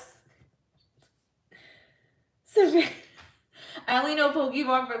sucks. So I only know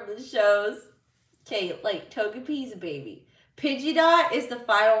Pokemon from the shows. Okay, like Togepi's a baby. Pidgeydot is the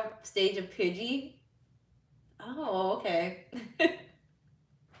final stage of Pidgey. Oh, okay.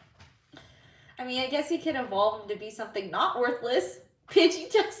 I mean, I guess he can evolve him to be something not worthless.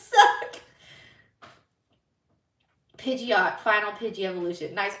 Pidgey does suck. Pidgeot, final Pidgey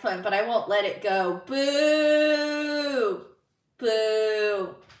evolution. Nice pun, but I won't let it go. Boo!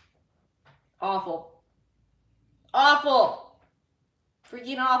 Boo! Awful. Awful!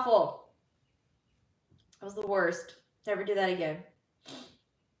 Freaking awful. That was the worst. Never do that again.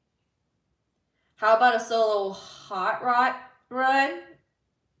 How about a solo hot rod run?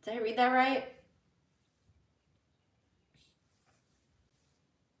 Did I read that right?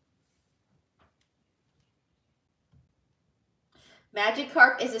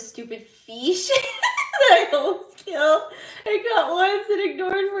 Magikarp is a stupid fish that I almost killed. I got once and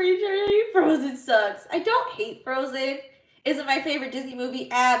ignored for eternity. Frozen sucks. I don't hate Frozen. Is it my favorite Disney movie?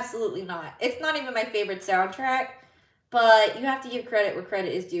 Absolutely not. It's not even my favorite soundtrack. But you have to give credit where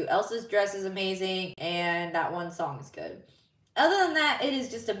credit is due. Elsa's dress is amazing, and that one song is good. Other than that, it is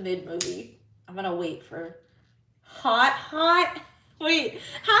just a mid-movie. I'm gonna wait for hot. Wait,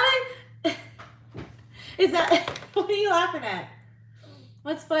 how did... Is that... What are you laughing at?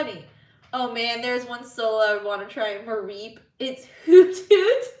 What's funny? Oh man, there's one solo I would want to try. Mareep. It's Hoot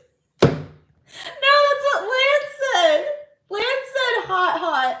Hoot. No, that's what Lance said. Lance said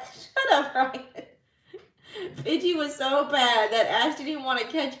hot. Shut up, Ryan. Pidgey was so bad that Ash didn't want to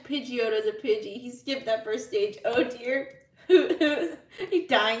catch Pidgeotto as a Pidgey. He skipped that first stage. Oh dear. You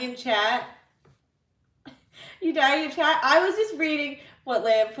dying in chat? You dying in chat? I was just reading what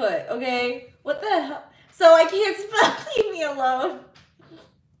Lamb put, okay? What the hell? So I can't spell. Leave me alone.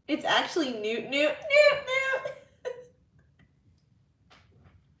 It's actually Newt. Newt.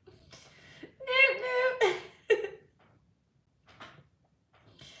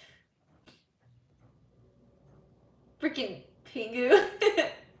 Freaking Pingu.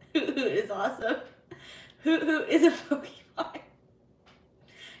 Hoot is awesome. Hoot is a Pokemon.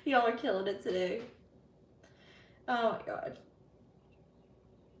 Y'all are killing it today. Oh my god.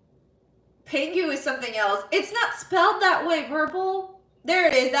 Pingu is something else. It's not spelled that way, Purple. There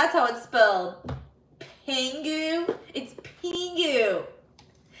it is. That's how it's spelled. Pingu. It's Pingu.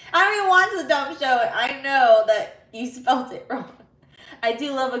 I don't even watch the dumb show. I know that you spelled it wrong. I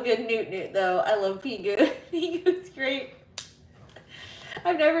do love a good Newt though. I love Pingu. Pingu's great.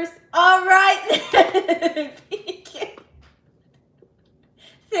 I've never... All right. Pingu.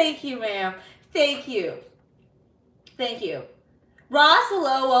 Thank you, ma'am. Thank you. Thank you. Ross,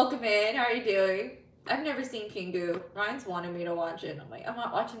 hello. Welcome in. How are you doing? I've never seen Pingu. Ryan's wanted me to watch it. I'm like, I'm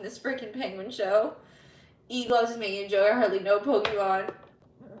not watching this freaking penguin show. E-Gloves is making enjoy. I hardly know Pokemon.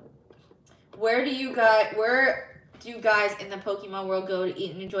 Where do you guys in the Pokemon world go to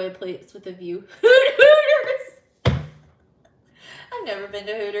eat and enjoy a place with a view? Hooters! I've never been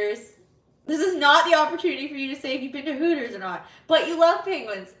to Hooters. This is not the opportunity for you to say if you've been to Hooters or not. But you love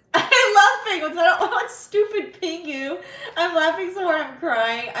penguins. I love penguins. I don't want stupid Pingu. I'm laughing so hard I'm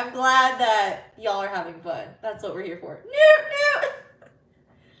crying. I'm glad that y'all are having fun. That's what we're here for. Newt!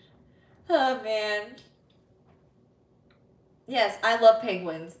 Oh, man. Yes, I love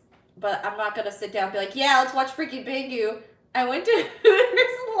penguins. But I'm not going to sit down and be like, yeah, let's watch freaking Pingu. I went to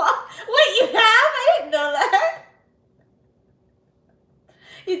Hooters a lot. Wait, you have? I didn't know that.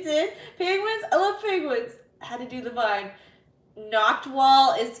 You did? Penguins? I love penguins. I had to do the Vine.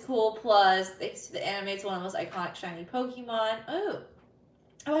 Noctwall is cool. Plus, thanks to the anime, it's one of the most iconic shiny Pokemon. Oh.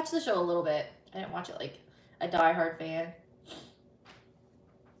 I watched the show a little bit. I didn't watch it like a diehard fan.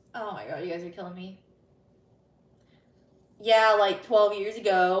 Oh my god, you guys are killing me. Yeah, like 12 years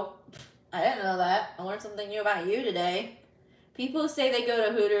ago. I didn't know that. I learned something new about you today. People who say they go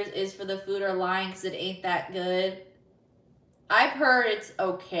to Hooters is for the food are lying because it ain't that good. I've heard it's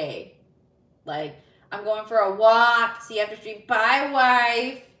okay. Like, I'm going for a walk. See you after stream. Bye,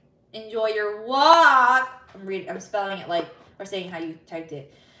 wife. Enjoy your walk. I'm spelling it like, or saying how you typed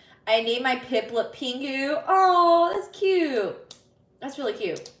it. I named my Piplup Pingu. Oh, that's cute. That's really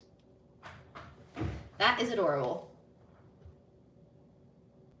cute. That is adorable.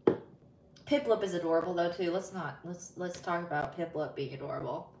 Piplup is adorable though too. Let's talk about Piplup being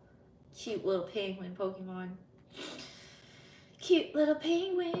adorable. Cute little penguin Pokemon. Cute little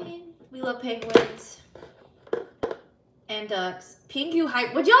penguin. We love penguins. And ducks. Pingu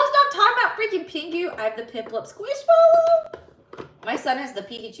hype. Would y'all stop talking about freaking Pingu? I have the Piplup Squishmallow. My son has the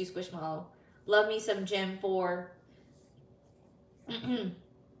Pikachu Squishmallow. Love me some Gen 4.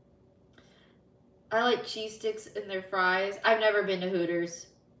 I like cheese sticks in their fries. I've never been to Hooters.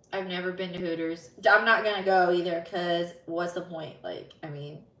 I'm not gonna go either, because what's the point? Like, I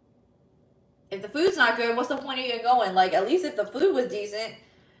mean, if the food's not good, what's the point of you going? Like, at least if the food was decent.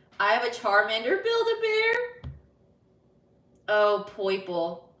 I have a Charmander Build-A-Bear. Oh,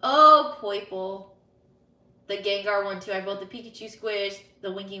 Poiple. Oh, Poiple. The Gengar one, too. I built the Pikachu Squish.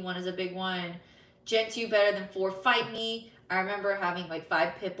 The Winking one is a big one. Gen 2 better than 4. Fight me. I remember having, like,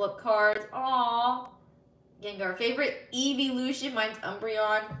 5 Piplup cards. Aww. Gengar. Favorite Evolution. Mine's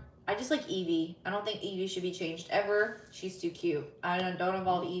Umbreon. I just like Eevee. I don't think Eevee should be changed ever. She's too cute. I don't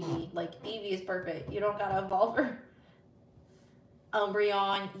evolve Eevee. Like, Eevee is perfect. You don't gotta evolve her.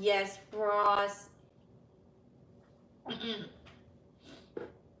 Umbreon. Yes, Ross.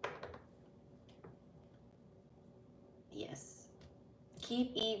 Yes.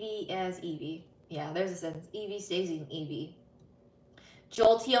 Keep Eevee as Eevee. Yeah, there's a sentence. Eevee stays in Eevee.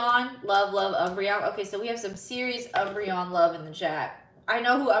 Jolteon. Love Umbreon. Okay, so we have some serious Umbreon love in the chat. I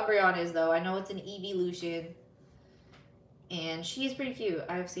know who Umbreon is, though. I know it's an Evolution. And she's pretty cute.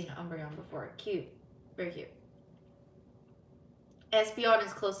 I've seen Umbreon before. Cute. Very cute. Espeon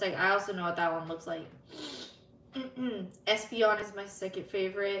is close second. I also know what that one looks like. Espeon is my second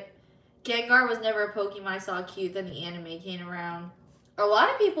favorite. Gengar was never a Pokemon I saw cute. Then the anime came around. A lot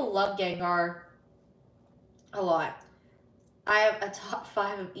of people love Gengar. A lot. I have a top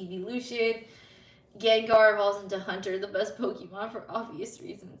 5 of Evolution. Gengar evolves into Hunter, the best Pokemon for obvious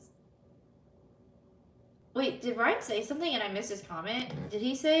reasons. Wait, did Ryan say something and I missed his comment? Did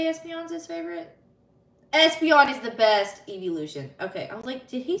he say Espeon's his favorite? Espeon is the best Evolution. Okay, I was like,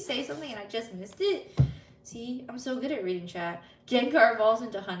 did he say something and I just missed it? See, I'm so good at reading chat. Gengar evolves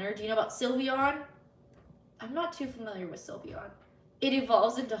into Hunter. Do you know about Sylveon? I'm not too familiar with Sylveon. It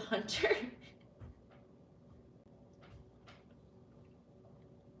evolves into Hunter.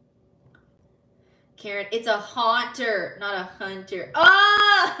 Karen, it's a Haunter, not a Hunter.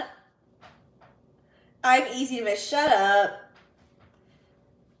 Ah! I'm easy to miss. Shut up.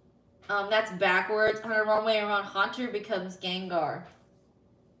 That's backwards. On a wrong way around, Haunter becomes Gengar.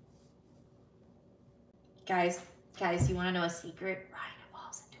 Guys, you want to know a secret? Ryan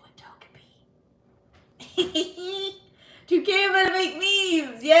evolves into a Togepi. 2K gonna make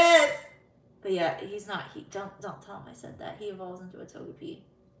memes, yes. But yeah, he's not. Don't tell him I said that. He evolves into a Togepi.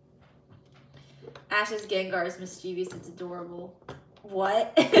 Ash's Gengar is mischievous. It's adorable.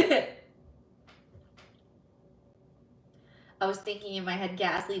 What? I was thinking in my head,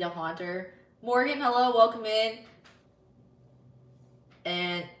 Ghastly to Haunter. Morgan, hello, welcome in.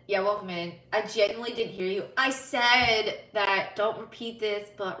 And yeah, welcome in. I genuinely didn't hear you. I said that, don't repeat this,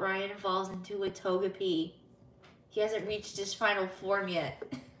 but Ryan evolves into a Togepi. He hasn't reached his final form yet.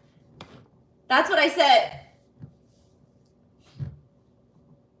 That's what I said.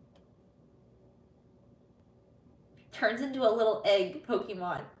 Turns into a little egg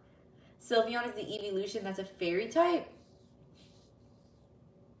Pokemon. Sylveon is the Evolution. That's a fairy type.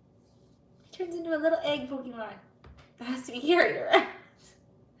 Turns into a little egg Pokemon. That has to be carried around.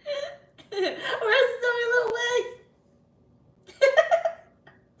 Where's stubby little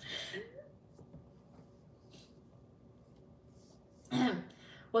legs?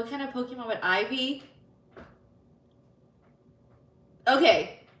 What kind of Pokemon would I be?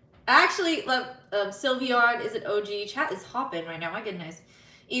 Okay. Actually, Sylveon is an OG. Chat is hopping right now. My goodness.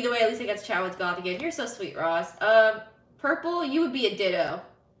 Either way, at least I got to chat with Goth again. You're so sweet, Ross. Purple, you would be a Ditto.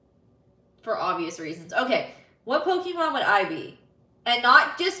 For obvious reasons. Okay. What Pokemon would I be? And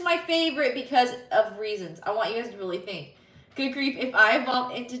not just my favorite because of reasons. I want you guys to really think. Good grief, if I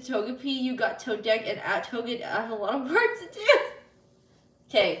evolved into Togepi, you got Togetic and Togetic. I have a lot of work to do.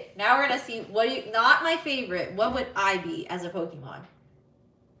 Okay, now we're going to see not my favorite. What would I be as a Pokemon?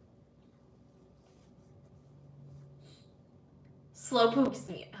 Slowpoke is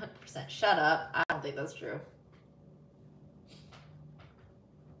me 100%. Shut up. I don't think that's true.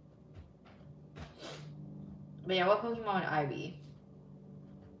 But yeah, what Pokemon would I be?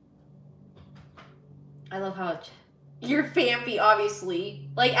 I love how you're Phanpy, obviously.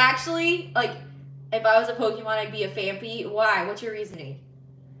 Like, actually, like, if I was a Pokemon, I'd be a Phanpy. Why? What's your reasoning?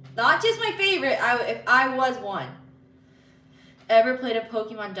 Not just my favorite. If I was one. Ever played a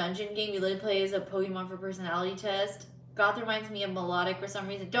Pokemon dungeon game? You literally play as a Pokemon for personality test. Goth reminds me of Melodic for some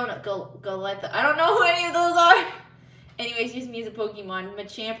reason. Don't go let the I don't know who any of those are. Anyways, use me as a Pokemon.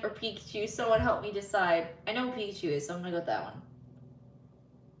 Machamp or Pikachu. Someone help me decide. I know who Pikachu is, so I'm gonna go with that one.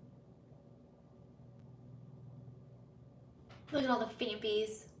 Look at all the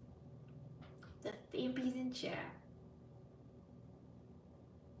fampies. The fampies in chat.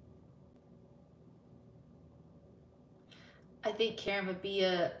 I think Karen would be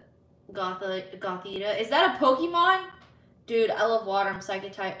a Gothita. Is that a Pokemon? Dude, I love water. I'm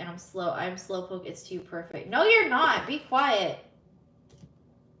Psychic type and I'm slow. I'm Slowpoke. It's too perfect. No, you're not. Be quiet.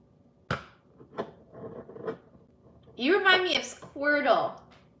 You remind me of Squirtle.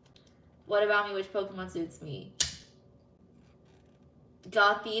 What about me? Which Pokemon suits me?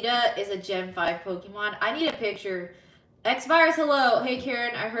 Gothita is a Gen 5 Pokemon. I need a picture. X-Virus, hello. Hey,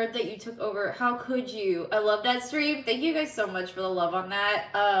 Karen, I heard that you took over. How could you? I love that stream. Thank you guys so much for the love on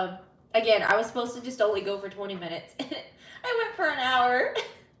that. Again, I was supposed to just only go for 20 minutes. I went for an hour.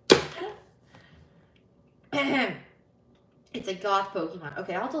 It's a goth Pokemon.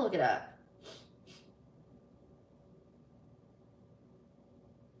 Okay, I'll have to look it up.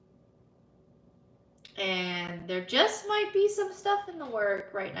 And there just might be some stuff in the work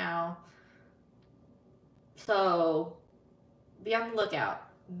right now. So be on the lookout.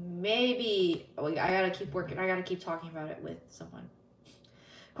 Maybe I gotta keep working. I gotta keep talking about it with someone.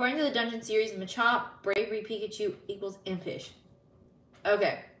 According to the Dungeon series, Machamp, Bravery, Pikachu equals Impish.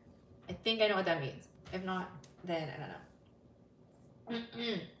 Okay. I think I know what that means. If not, then I don't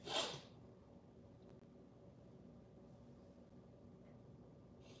know.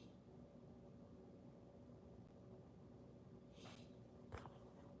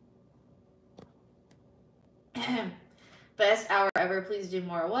 Best hour ever. Please do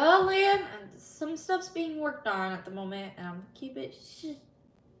more. Well, Lan, some stuff's being worked on at the moment, and I'm keep it.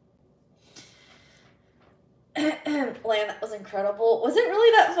 Lan, that was incredible. Was it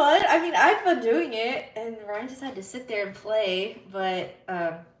really that fun? I mean, I had fun doing it, and Ryan just had to sit there and play. But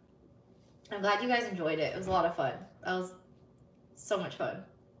I'm glad you guys enjoyed it. It was a lot of fun. That was so much fun.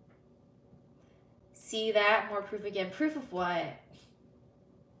 See that? More proof again. Proof of what?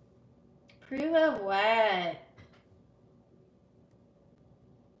 Proof of what?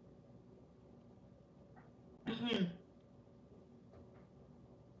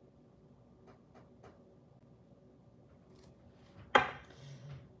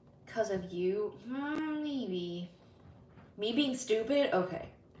 Because of you? Maybe. Me being stupid? Okay.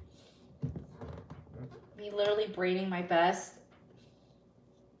 Me literally braiding my best?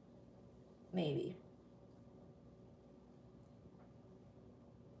 Maybe.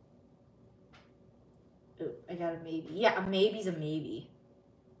 Ooh, I got a maybe. Yeah, a maybe's a maybe.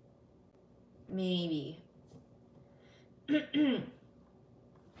 Maybe.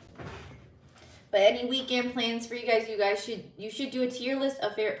 But any weekend plans for you guys? You should do a tier list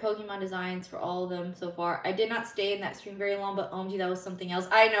of favorite Pokemon designs for all of them so far. I did not stay in that stream very long, but OMG, that was something else.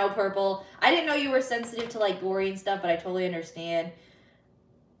 I know, Purple. I didn't know you were sensitive to like gory and stuff, but I totally understand.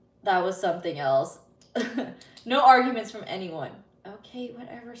 That was something else. No arguments from anyone. Okay,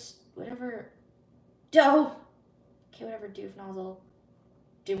 whatever. Doe. Okay, whatever, Doof Nozzle.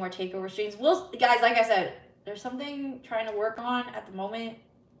 Do more takeover streams. Guys, like I said, there's something trying to work on at the moment.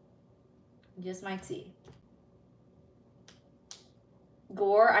 You just might see.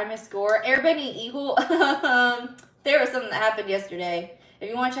 Gore, I miss Gore. Airbending Eagle. There was something that happened yesterday. If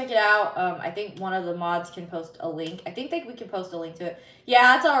you want to check it out, I think one of the mods can post a link. I think we can post a link to it. Yeah,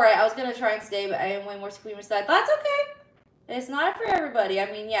 that's alright. I was going to try and stay, but I am way more squeamish than I thought. That's okay. It's not for everybody.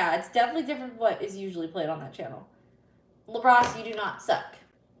 I mean, yeah, it's definitely different from what is usually played on that channel. LeBron, you do not suck.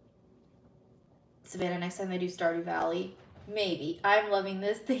 Savannah, next time they do Stardew Valley. Maybe. I'm loving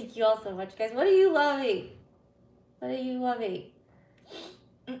this. Thank you all so much, guys. What are you loving? What are you loving?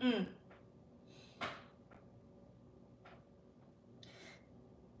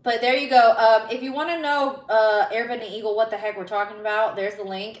 But there you go. If you want to know, Airbending Eagle, what the heck we're talking about, there's the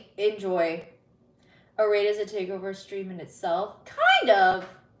link. Enjoy. A raid is a takeover stream in itself. Kind of.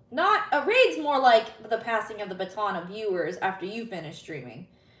 Not a raid's more like the passing of the baton of viewers after you finish streaming.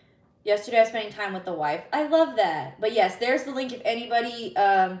 Yesterday I was spending time with the wife. I love that. But yes, there's the link if anybody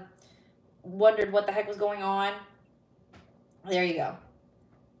wondered what the heck was going on. There you go.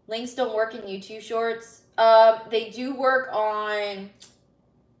 Links don't work in YouTube Shorts. They do work on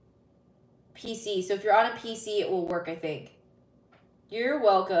PC. So if you're on a PC, it will work, I think. You're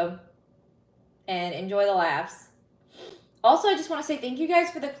welcome. And enjoy the laughs. Also, I just want to say thank you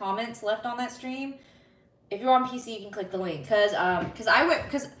guys for the comments left on that stream. If you're on PC, you can click the link. Because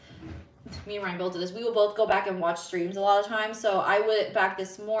Me and Ryan both do this. We will both go back and watch streams a lot of times. So I went back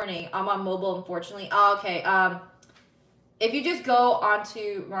this morning. I'm on mobile, unfortunately. Oh, okay. If you just go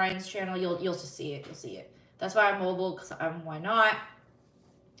onto Ryan's channel, you'll just see it. You'll see it. That's why I'm mobile, because why not?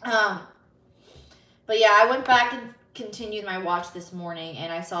 But yeah, I went back and continued my watch this morning,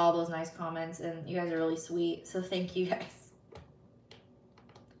 and I saw all those nice comments, and you guys are really sweet. So thank you guys.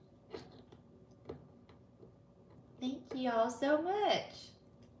 Thank you all so much.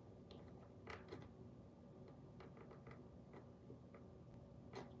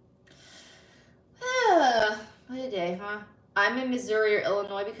 What a day, huh? I'm in Missouri or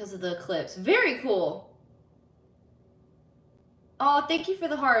Illinois because of the eclipse. Very cool. Oh, thank you for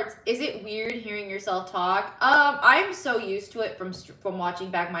the hearts. Is it weird hearing yourself talk? I'm so used to it from watching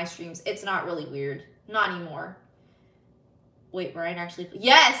back my streams. It's not really weird. Not anymore. Wait, Ryan actually...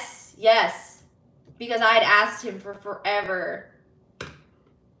 Yes! Yes! Because I had asked him for forever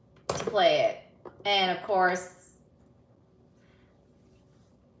to play it. And, of course...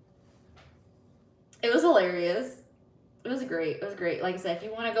 It was hilarious. It was great. It was great. Like I said, if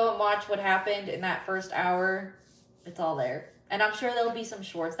you want to go and watch what happened in that first hour, it's all there. And I'm sure there'll be some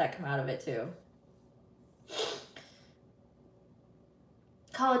shorts that come out of it too.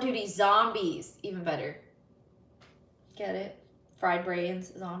 Call of Duty Zombies. Even better. Get it? Fried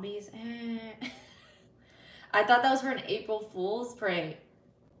brains. Zombies. I thought that was for an April Fool's prank.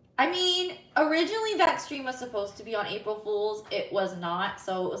 I mean, originally that stream was supposed to be on April Fool's. It was not.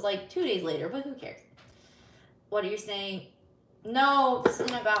 So it was like 2 days later. But who cares? What are you saying? No, this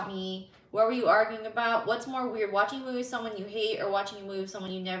isn't about me. What were you arguing about? What's more weird, watching a movie with someone you hate or watching a movie with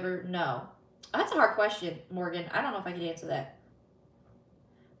someone you never know? That's a hard question, Morgan. I don't know if I could answer that.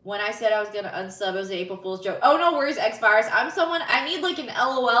 When I said I was going to unsub, it was an April Fool's joke. Oh, no worries, X-Virus. I'm someone, I need like an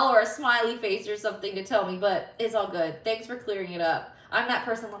LOL or a smiley face or something to tell me, but it's all good. Thanks for clearing it up. I'm that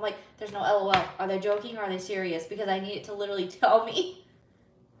person, I'm like, there's no LOL. Are they joking or are they serious? Because I need it to literally tell me.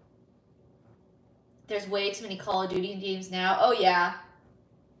 There's way too many Call of Duty games now. Oh, yeah.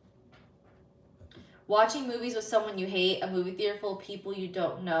 Watching movies with someone you hate, a movie theater full of people you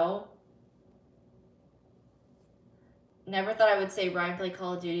don't know. Never thought I would say Ryan played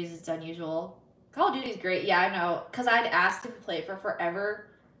Call of Duty. It's unusual. Call of Duty is great. Yeah, I know. Because I'd asked him to play it for forever.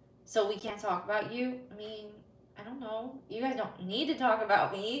 So we can't talk about you. I mean, I don't know. You guys don't need to talk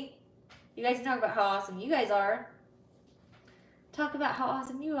about me. You guys can talk about how awesome you guys are. Talk about how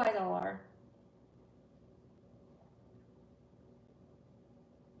awesome you guys all are.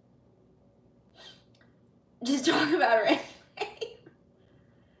 Just talk about it anyway.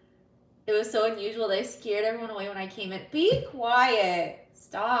 It was so unusual. They scared everyone away when I came in. Be quiet.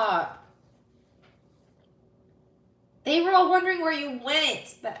 Stop. They were all wondering where you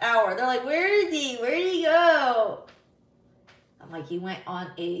went that hour. They're like, where is he? Where did he go? I'm like, he went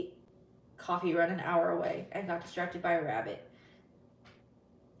on a coffee run an hour away and got distracted by a rabbit.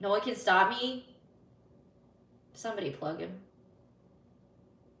 No one can stop me. Somebody plug him.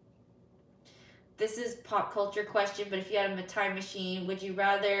 This is pop culture question, but if you had a time machine, would you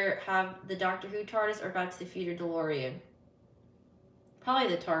rather have the Doctor Who TARDIS or Back to the Future DeLorean?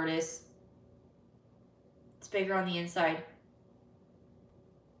 Probably the TARDIS. It's bigger on the inside.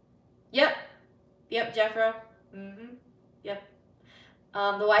 Yep. Yep, Jeffro. Yep.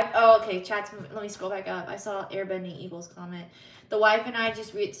 The wife... Oh, okay. Chat's... Let me scroll back up. I saw Airbending Eagles comment. The wife and I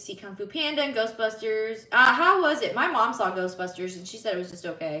just went to see Kung Fu Panda and Ghostbusters. How was it? My mom saw Ghostbusters, and she said it was just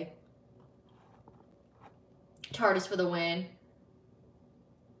okay. TARDIS for the win.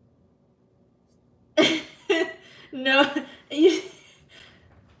 No.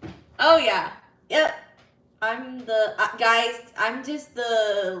 Oh, yeah. Yep. I'm the... guys, I'm just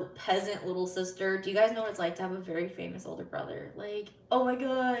the peasant little sister. Do you guys know what it's like to have a very famous older brother? Like, oh my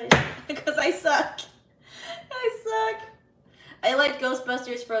gosh. Because I suck. I suck. I liked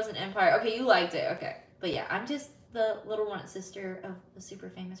Ghostbusters Frozen Empire. Okay, you liked it. Okay. But yeah, I'm just the little runt sister of the super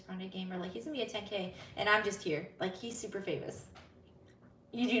famous Grande Gamer. Like, he's gonna be a 10K, and I'm just here. Like, he's super famous.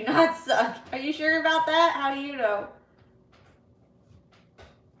 You do not suck. Are you sure about that? How do you know?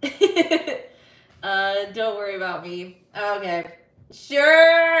 Don't worry about me. Okay.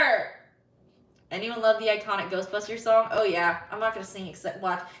 Sure! Anyone love the iconic Ghostbusters song? Oh, yeah. I'm not gonna sing except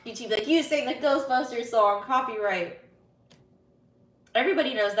watch YouTube. Like, you sing the Ghostbusters song. Copyright.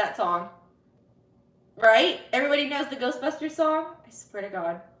 Everybody knows that song. Right? Everybody knows the Ghostbusters song? I swear to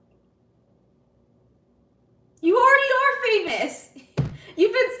God. You already are famous.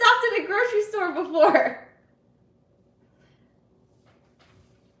 You've been stopped at a grocery store before.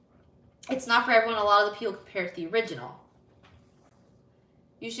 It's not for everyone. A lot of the people compare it to the original.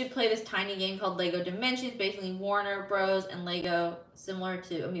 You should play this tiny game called Lego Dimensions, basically Warner Bros. And Lego, similar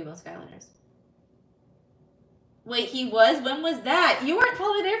to Amiibo Skylanders. Wait, he was? When was that? You weren't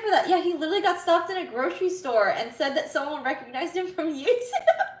probably there for that. Yeah, he literally got stopped in a grocery store and said that someone recognized him from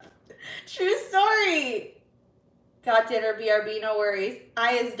YouTube. True story. Got dinner, BRB, no worries.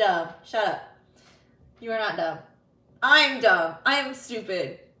 I is dumb. Shut up. You are not dumb. I'm dumb. I am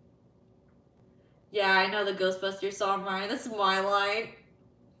stupid. Yeah, I know the Ghostbusters song, Ryan. That's my line.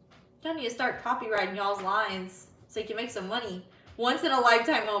 Don't need to start copywriting y'all's lines so you can make some money. Once in a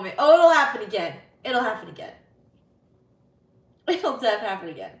lifetime moment. Oh, it'll happen again. It'll happen again. It'll definitely happen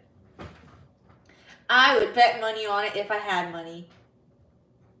again. I would bet money on it if I had money.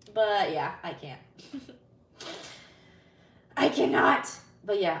 But yeah, I can't. I cannot.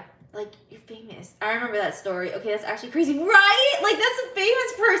 But yeah, like, you're famous. I remember that story. Okay, that's actually crazy, right? Like, that's a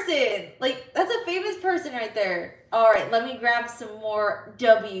famous person. Like, that's a famous person right there. All right, let me grab some more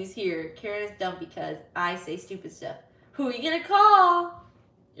W's here. Karen is dumb because I say stupid stuff. Who are you gonna call?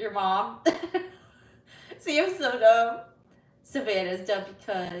 Your mom. See, I'm so dumb. Savannah's dumb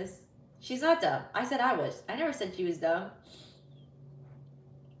because she's not dumb. I said I was. I never said she was dumb.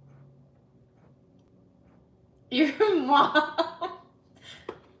 Your mom.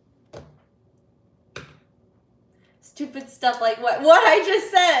 Stupid stuff like what? What I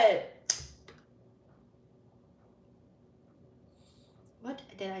just said. What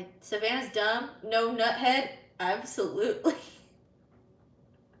did I? Savannah's dumb? No nuthead? Absolutely.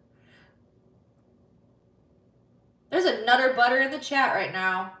 There's a Nutter Butter in the chat right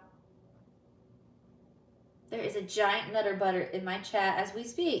now. There is a giant Nutter Butter in my chat as we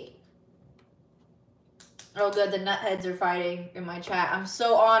speak. Oh good, the nutheads are fighting in my chat. I'm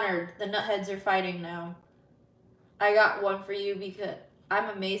so honored. The nutheads are fighting now. I got one for you because I'm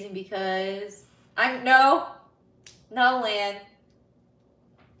amazing because I'm no Lan.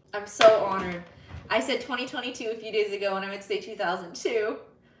 I'm so honored. I said 2022 a few days ago and I meant to say 2002.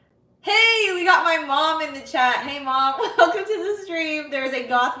 Hey, we got my mom in the chat. Hey, Mom. Welcome to the stream. There's a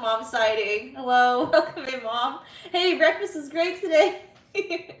goth mom sighting. Hello. Welcome in, Mom. Hey, breakfast was great today.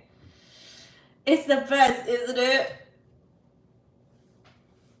 It's the best, isn't it?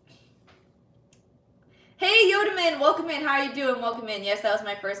 Hey, Yodaman. Welcome in. How are you doing? Welcome in. Yes, that was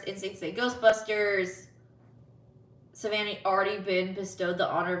my first instinct to say Ghostbusters. Savannah already been bestowed the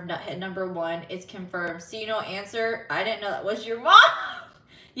honor of Nuthead #1. It's confirmed. See, no answer. I didn't know that was your mom.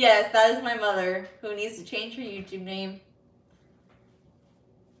 Yes, that is my mother, who needs to change her YouTube name.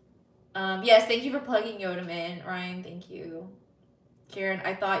 Yes, thank you for plugging Yodaman, Ryan. Thank you. Karen,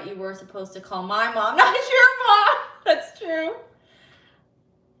 I thought you were supposed to call my mom, not your mom. That's true.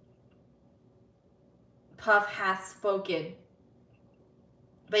 Puff hath spoken.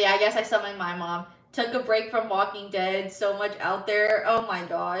 But yeah, I guess I summoned my mom. Took a break from Walking Dead. So much out there. Oh my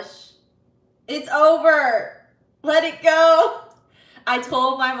gosh. It's over. Let it go. I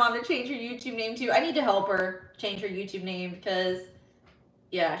told my mom to change her YouTube name too. I need to help her change her YouTube name because,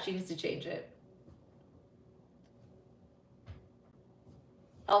 yeah, she needs to change it.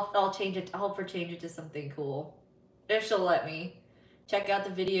 I'll change it. I'll help her change it to something cool. If she'll let me. Check out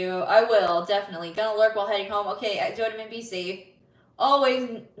the video. I will, definitely. Gonna lurk while heading home. Okay, Jodaman, be safe.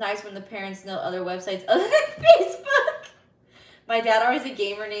 Always nice when the parents know other websites other than Facebook. My dad always a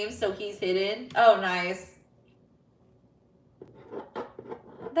gamer name, so he's hidden. Oh, nice.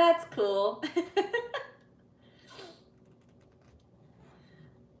 That's cool.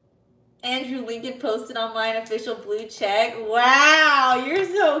 Andrew Lincoln posted on mine official blue check. Wow, you're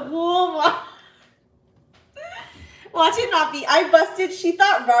so cool, Mom. Watch it not be. I busted. She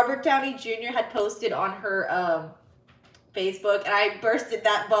thought Robert Downey Jr. had posted on her Facebook, and I bursted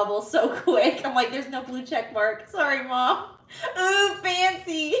that bubble so quick. I'm like, there's no blue check mark. Sorry, Mom. Ooh,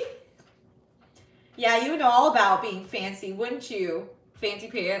 fancy. Yeah, you know all about being fancy, wouldn't you? Fancy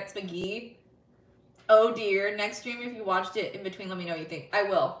Pants McGee. Oh dear. Next stream, if you watched it in between, let me know what you think. I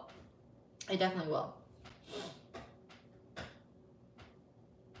will. I definitely will.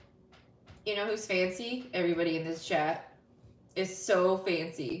 You know who's fancy? Everybody in this chat is so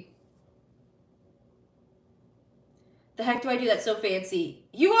fancy. The heck do I do that's so fancy?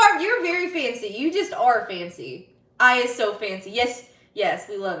 You're very fancy. You just are fancy. I is so fancy. Yes, yes,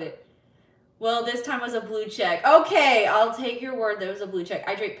 we love it. Well, this time was a blue check. Okay, I'll take your word there was a blue check.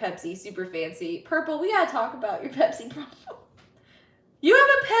 I drink Pepsi, super fancy. Purple, we gotta talk about your Pepsi problem. You have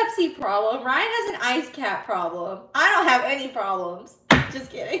a Pepsi problem. Ryan has an ice cap problem. I don't have any problems. Just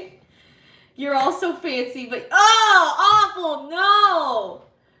kidding. You're all so fancy, but oh, awful, no.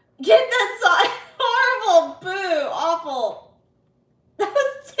 Get that song. Horrible, boo, awful. That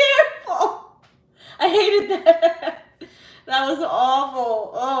was terrible. I hated that. That was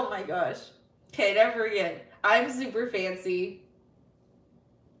awful. my gosh. Okay, never again. I'm super fancy.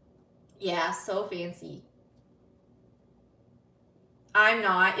 Yeah, so fancy. I'm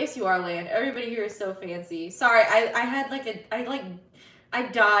not. Yes, you are, Land. Everybody here is so fancy. Sorry, I had like I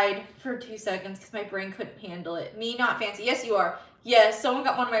died for 2 seconds because my brain couldn't handle it. Me, not fancy. Yes, you are. Yes, someone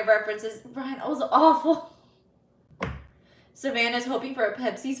got one of my references. Brian, that was awful. Savannah's hoping for a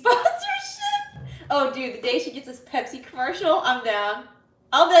Pepsi sponsorship. Oh, dude, the day she gets this Pepsi commercial, I'm down.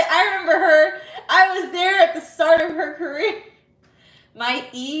 I remember her. I was there at the start of her career. My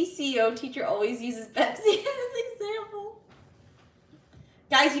ECO teacher always uses Pepsi as an example.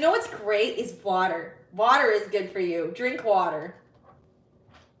 Guys, you know what's great is water. Water is good for you. Drink water.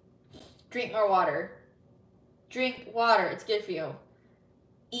 Drink more water. Drink water. It's good for you.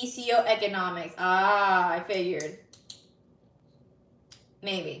 ECO economics. Ah, I figured.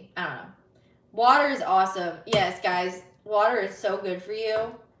 Maybe. I don't know. Water is awesome. Yes, guys. Water is so good for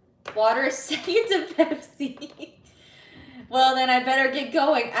you. Water is second to Pepsi. Well, then I better get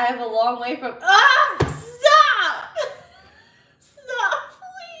going. I have a long way from... Ah! Stop! Stop,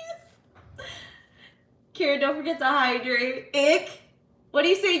 please. Kira, don't forget to hydrate. Ick. What are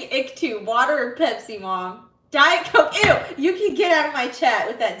you saying ick to? Water or Pepsi, Mom? Diet Coke. Ew. You can get out of my chat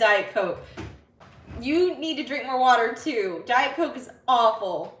with that Diet Coke. You need to drink more water, too. Diet Coke is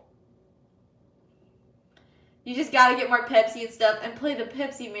awful. You just gotta get more Pepsi and stuff and play the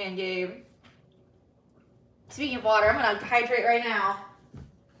Pepsi Man game. Speaking of water, I'm gonna hydrate right now.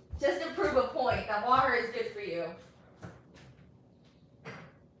 Just to prove a point that water is good for you.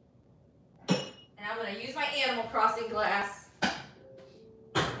 And I'm gonna use my Animal Crossing glass.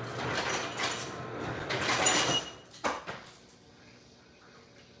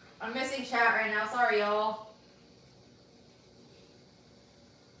 I'm missing chat right now. Sorry, y'all.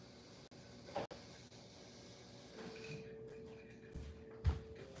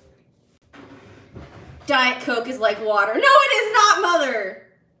 Diet Coke is like water. No, it is not, Mother.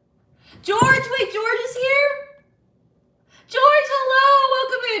 George, wait, George is here? George, hello,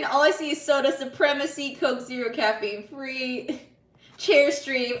 welcome in. All I see is Soda Supremacy, Coke Zero, caffeine free, Chair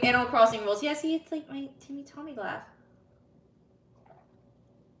Stream, Animal Crossing rules. Yeah, see, it's like my Timmy Tommy glass.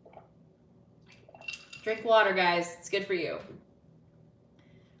 Drink water, guys. It's good for you.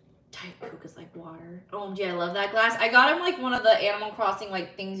 Diet Coke is like water. OMG, I love that glass. I got him like one of the Animal Crossing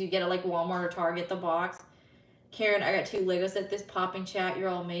like things you get at like Walmart or Target, the box. Karen, I got 2 Legos at this popping chat. You're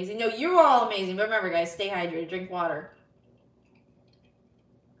all amazing. No, you're all amazing. But remember, guys, stay hydrated. Drink water.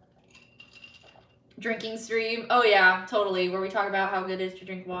 Drinking stream. Oh, yeah, totally. Where we talk about how good it is to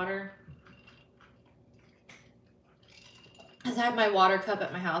drink water. Because I have my water cup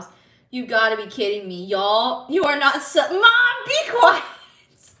at my house. You gotta be kidding me, y'all. You are not so... Mom, be quiet!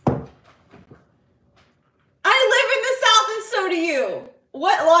 I live in the South and so do you.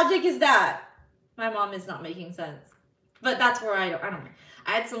 What logic is that? My mom is not making sense. But that's where I don't know.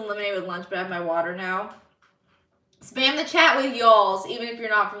 I had some lemonade with lunch, but I have my water now. Spam the chat with y'alls, even if you're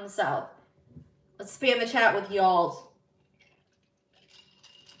not from the South. Let's spam the chat with y'alls.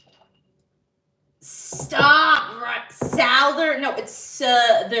 Stop! Southern. No, it's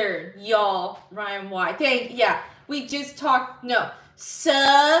Southern. Y'all. Ryan Y. Yeah, we just talked. No.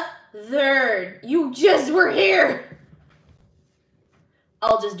 Southern. You just were here.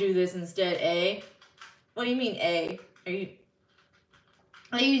 I'll just do this instead, eh? What do you mean, eh?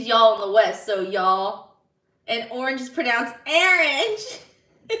 I use y'all in the West, so y'all. And orange is pronounced orange.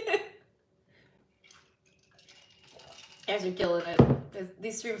 You guys are killing it.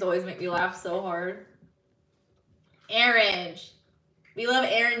 These streams always make me laugh so hard. Orange. We love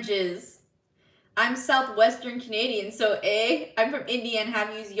oranges. I'm Southwestern Canadian, so I'm from India and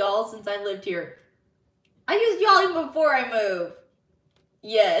have used y'all since I lived here. I used y'all even before I moved.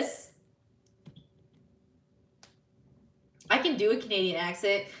 Yes. I can do a Canadian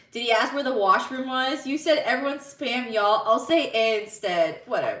accent. Did he ask where the washroom was? You said everyone spam y'all. I'll say instead.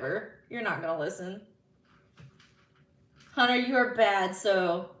 Whatever. You're not gonna listen. Hunter, you are bad,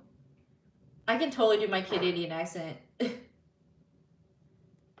 so... I can totally do my Canadian accent.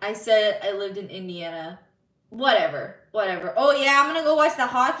 I said I lived in Indiana. Whatever. Oh, yeah, I'm gonna go watch the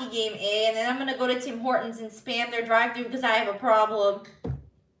hockey game, and then I'm gonna go to Tim Hortons and spam their drive-thru because I have a problem.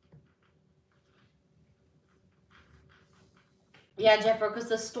 Yeah, Jeffro, because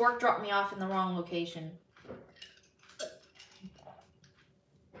the stork dropped me off in the wrong location.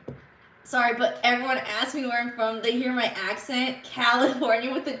 Sorry, but everyone asks me where I'm from. They hear my accent.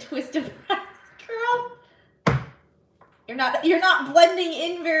 California with a twist of girl. You're not blending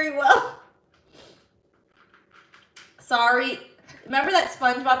in very well. Sorry. Remember that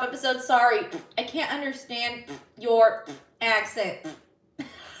SpongeBob episode? Sorry, I can't understand your accent.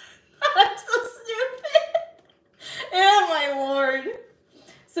 I'm so stupid. Oh my lord.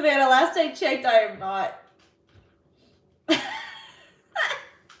 Savannah, last I checked, I am not.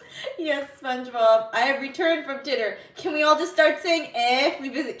 Yes, SpongeBob. I have returned from dinner. Can we all just start saying if we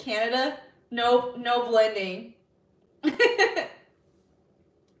visit Canada? Nope, no blending.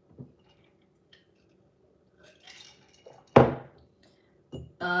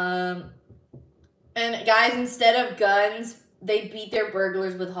 And guys, instead of guns, they beat their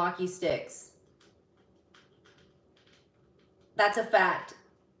burglars with hockey sticks. That's a fact.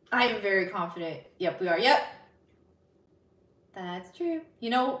 I am very confident. Yep, we are. Yep. That's true. You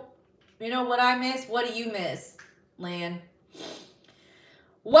know what I miss? What do you miss, Lan?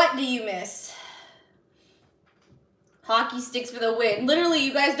 What do you miss? Hockey sticks for the win. Literally,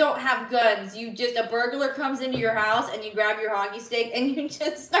 you guys don't have guns. You just, a burglar comes into your house and you grab your hockey stick and you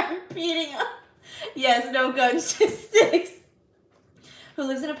just start beating up. Yes, no guns, just sticks. Who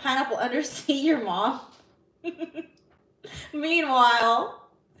lives in a pineapple undersea? Your mom. Meanwhile,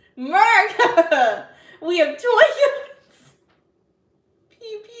 America, we have toy guns.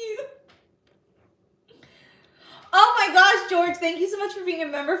 Pew pew. Oh my gosh, George, thank you so much for being a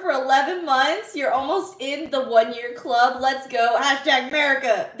member for 11 months. You're almost in the 1-year club. Let's go. Hashtag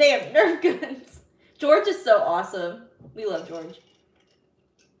America. They have Nerf guns. George is so awesome. We love George.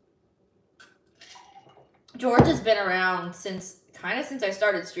 George has been around since I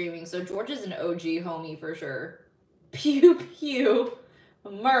started streaming, so George is an OG homie for sure. Pew pew.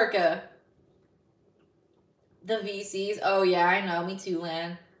 America. The VCs. Oh yeah, I know. Me too,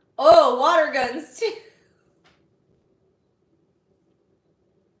 Lan. Oh, water guns too.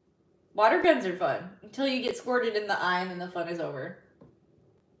 Water guns are fun until you get squirted in the eye and then the fun is over.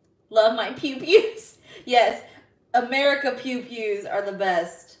 Love my pew pews. Yes, America pew pews are the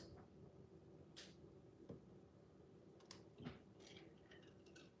best.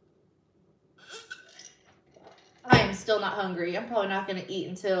 I am still not hungry. I'm probably not going to eat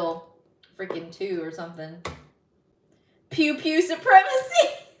until freaking 2 or something. Pew pew supremacy.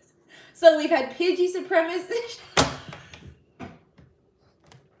 So we've had Pidgey supremacy.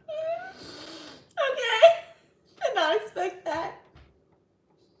 Okay. Did not expect that.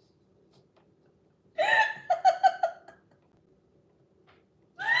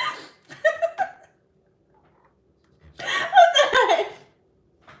 What the heck?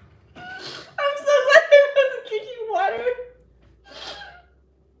 I'm so glad I wasn't drinking water.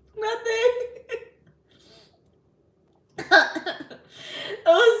 Nothing.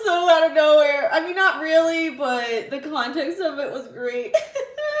 That was so out of nowhere. I mean, not really, but the context of it was great.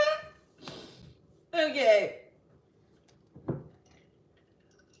 Okay.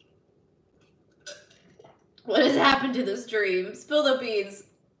 What has happened to the stream? Spill the beans.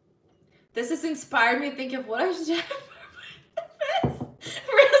 This has inspired me to think of what I should have for my defense.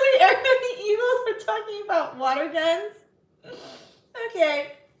 Really? The Eagles are talking about water guns?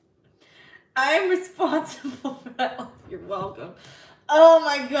 Okay. I'm responsible for that. Oh, you're welcome. Oh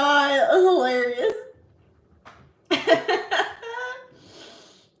my god, that was hilarious.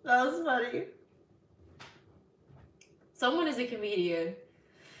 That was funny. Someone is a comedian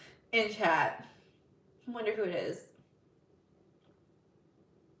in chat. I wonder who it is.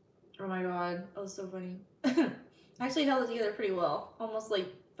 Oh my god, that was so funny. I actually held it together pretty well. Almost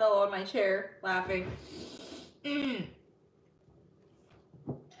like fell on my chair laughing. I'm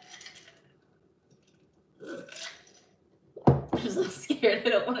so scared. I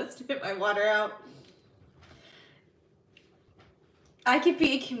don't want to spit my water out. I could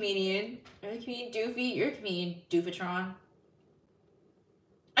be a comedian. You're a comedian, Doofy. You're a comedian, Doofatron.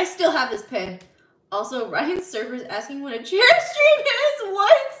 I still have this pen. Also, Ryan's server is asking what a chair stream is.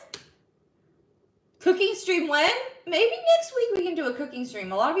 What? Cooking stream when? Maybe next week we can do a cooking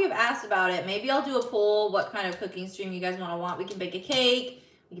stream. A lot of you have asked about it. Maybe I'll do a poll what kind of cooking stream you guys want. We can bake a cake.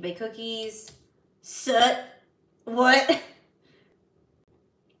 We can bake cookies. Sut. What?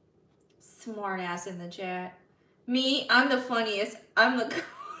 Smart ass in the chat. Me, I'm the funniest. I'm the...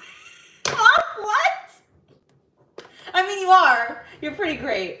 What? I mean, you are. You're pretty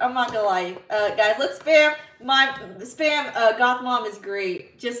great. I'm not gonna lie. Guys, let's spam. Goth Mom is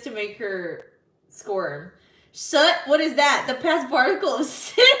great. Just to make her squirm. Shut. What is that? The past particle of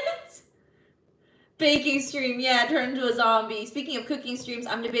sin? Baking stream. Yeah, turn into a zombie. Speaking of cooking streams,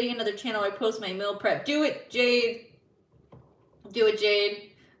 I'm debating another channel where I post my meal prep. Do it, Jade. Do it, Jade.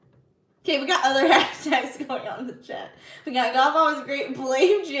 Okay, we got other hashtags going on in the chat. We got Goth Mom is great.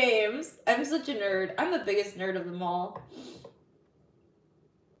 Blame James. I'm such a nerd. I'm the biggest nerd of them all.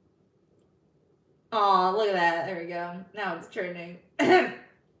 Aw, look at that. There we go. Now it's trending.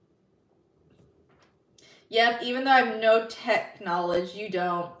 Yep, even though I have no tech knowledge, you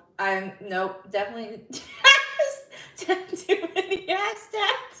don't. Nope, definitely too many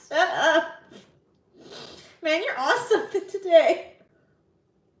hashtags. Shut up. Man, you're on something today.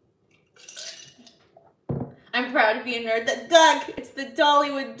 I'm proud to be a nerd. The duck! It's the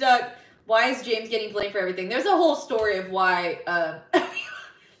Dollywood duck. Why is James getting blamed for everything? There's a whole story of why,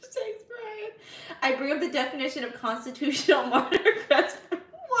 thanks, Brian. I bring up the definition of constitutional monarch.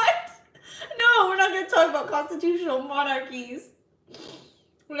 What? No, we're not going to talk about constitutional monarchies.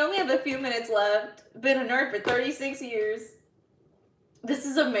 We only have a few minutes left. Been a nerd for 36 years. This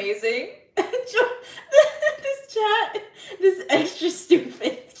is amazing. This chat, this extra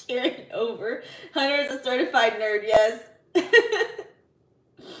stupid is carrying over. Hunter is a certified nerd, yes.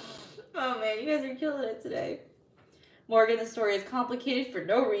 Oh man, you guys are killing it today. Morgan, the story is complicated for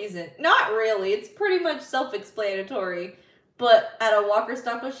no reason. Not really. It's pretty much self-explanatory. But at a Walker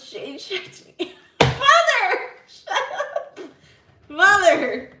Stocko, Shane checked me. Mother! Shut up!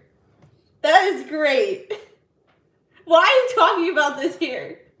 Mother! That is great. Why are you talking about this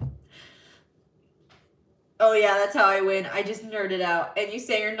here? Oh yeah, that's how I win. I just nerded out. And you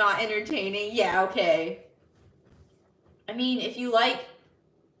say you're not entertaining? Yeah, okay. I mean, if you like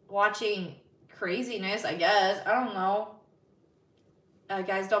watching craziness, I guess. I don't know.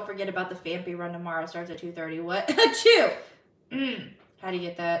 Guys, don't forget about the Fampy run tomorrow. Starts at 2:30. What? Achoo! How do you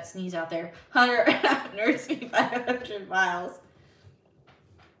get that sneeze out there? Hunter nerds me 500 miles.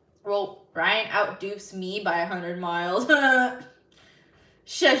 Well, Ryan outdoofs me by 100 miles.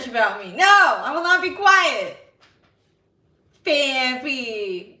 Shush about me. No! I will not be quiet!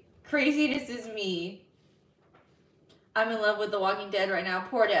 Fampy! Craziness is me. I'm in love with The Walking Dead right now.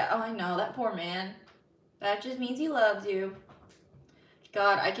 Poor dad. Oh, I know. That poor man. That just means he loves you.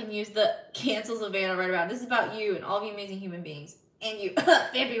 God, I can use the cancel Savannah right about. This is about you and all the amazing human beings. And you.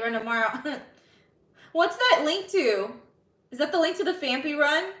 Fampy run tomorrow. What's that link to? Is that the link to the Fampy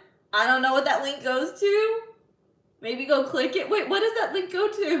run? I don't know what that link goes to. Maybe go click it. Wait, what does that link go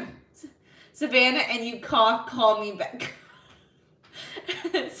to? Savannah, and you cough, call me back.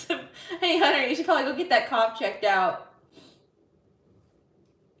 So, hey, Hunter, you should probably go get that cough checked out.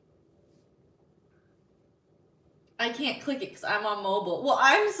 I can't click it because I'm on mobile. Well,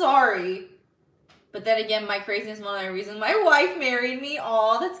 I'm sorry. But then again, my craziness is one of the reasons my wife married me.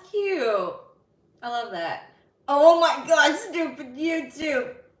 Aw, that's cute. I love that. Oh my god, stupid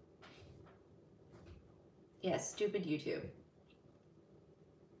YouTube. Yes, stupid YouTube.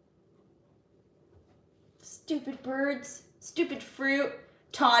 Stupid birds. Stupid fruit.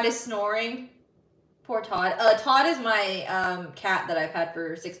 Todd is snoring. Poor Todd. Todd is my cat that I've had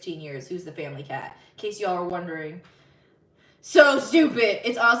for 16 years. Who's the family cat? In case y'all are wondering. So stupid.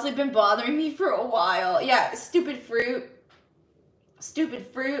 It's honestly been bothering me for a while. Yeah, stupid fruit. Stupid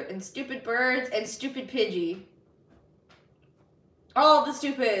fruit and stupid birds and stupid Pidgey. All the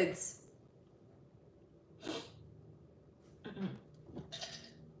stupids.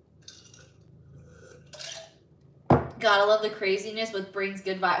 God, I love the craziness with brings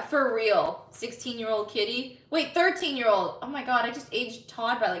good vibe. For real. 16-year-old kitty. Wait, 13-year-old. Oh my god, I just aged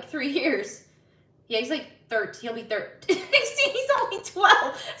Todd by like 3 years. Yeah, he's like 13. He'll be 13. He's only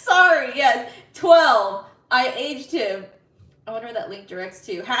 12. Sorry, yes. 12. I aged him. I wonder where that link directs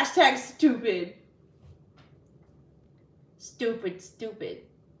to. Hashtag stupid. Stupid, stupid.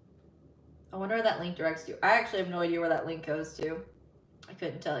 I wonder where that link directs to. I actually have no idea where that link goes to. I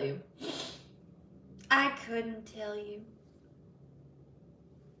couldn't tell you. I couldn't tell you.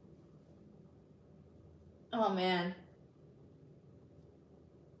 Oh, man.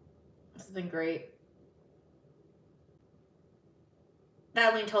 This has been great.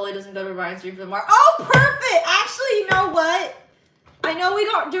 That link totally doesn't go to Ryan's stream for tomorrow. Oh, perfect! Actually, you know what? I know we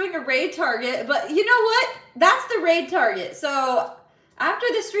aren't doing a raid target, but you know what? That's the raid target. So after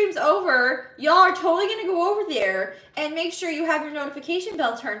the stream's over, y'all are totally going to go over there and make sure you have your notification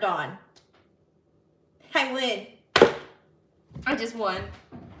bell turned on. I win. I just won.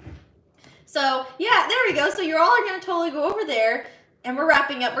 So, yeah, there we go. So you all are going to totally go over there, and we're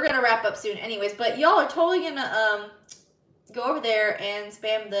wrapping up. We're going to wrap up soon anyways, but y'all are totally going to go over there and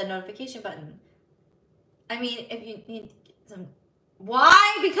spam the notification button. I mean, if you need some...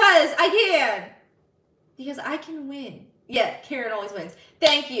 Why? Because I can. Because I can win. Yeah, Karen always wins.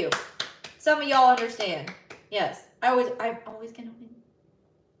 Thank you. Some of y'all understand. Yes, I'm always going to win.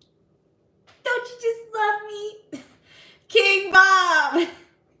 Don't you just love me? King Bob!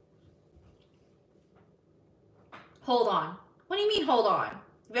 Hold on. What do you mean, hold on?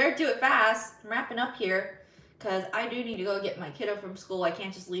 You better do it fast. I'm wrapping up here. Because I do need to go get my kiddo from school. I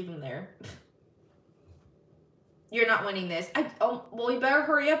can't just leave him there. You're not winning this. Well, you better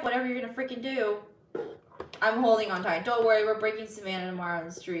hurry up, whatever you're going to freaking do. I'm holding on tight. Don't worry, we're breaking Savannah tomorrow on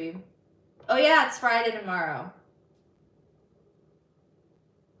the stream. Oh yeah, it's Friday tomorrow.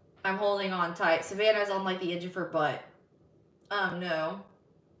 I'm holding on tight. Savannah's on like the edge of her butt. No.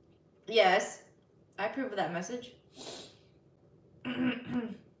 Yes. I approve of that message.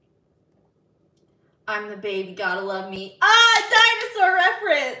 I'm the baby, gotta love me. Dinosaur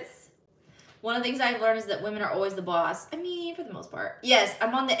reference! One of the things I've learned is that women are always the boss. I mean, for the most part. Yes,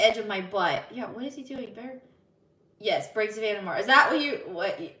 I'm on the edge of my butt. Yeah, what is he doing? Better. Yes, break Savannah tomorrow. Is that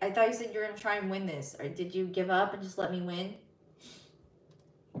what I thought you said you were gonna try and win this. Or did you give up and just let me win?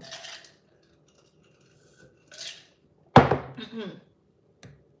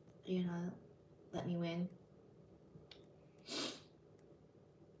 You know, let me win.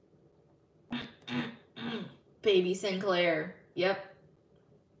 Baby Sinclair. Yep.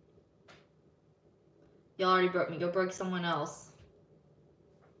 Y'all already broke me. Go break someone else.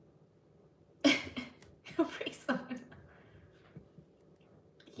 Go break someone else.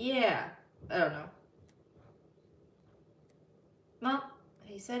 Yeah. I don't know. Well,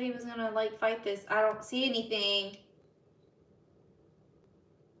 he said he was gonna, like, fight this. I don't see anything.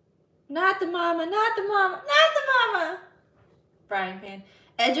 Not the mama, not the mama, not the mama! Frying pan.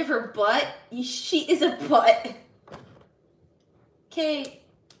 Edge of her butt? She is a butt. Okay,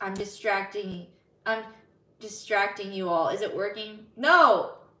 I'm distracting you all. Is it working?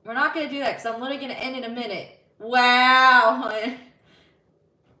 No! We're not gonna do that because I'm literally gonna end in a minute. Wow!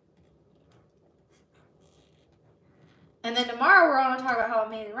 And then tomorrow we're gonna talk about how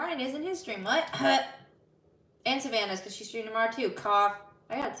amazing Ryan is in his stream. What? And Savannah's because she's streaming tomorrow too. Cough.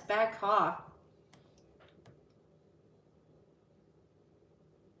 I got this bad cough.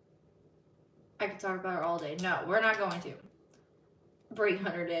 I could talk about her all day. No, we're not going to. Break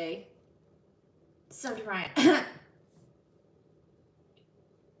Hunter Day. So to Ryan.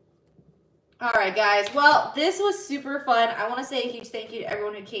 Alright, guys. Well, this was super fun. I want to say a huge thank you to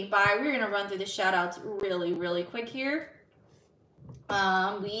everyone who came by. We're going to run through the shout-outs really, really quick here.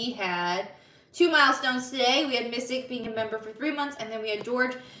 We had 2 milestones today. We had Mystic being a member for 3 months, and then we had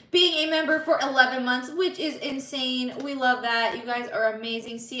George being a member for 11 months, which is insane. We love that. You guys are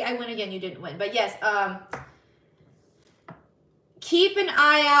amazing. See, I win again. You didn't win. But yes, keep an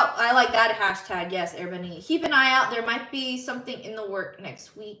eye out. I like that hashtag. Yes, everybody. Keep an eye out. There might be something in the work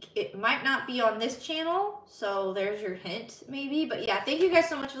next week. It might not be on this channel, so there's your hint, maybe. But yeah, thank you guys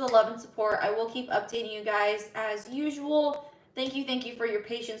so much for the love and support. I will keep updating you guys as usual. Thank you for your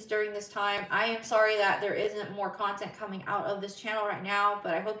patience during this time. I am sorry that there isn't more content coming out of this channel right now,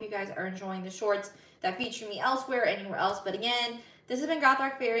 but I hope you guys are enjoying the shorts that feature me elsewhere, anywhere else. But again, this has been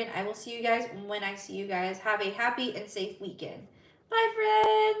Gothrock Fairy, and I will see you guys when I see you guys. Have a happy and safe weekend. Bye,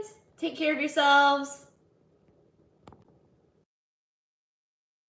 friends. Take care of yourselves.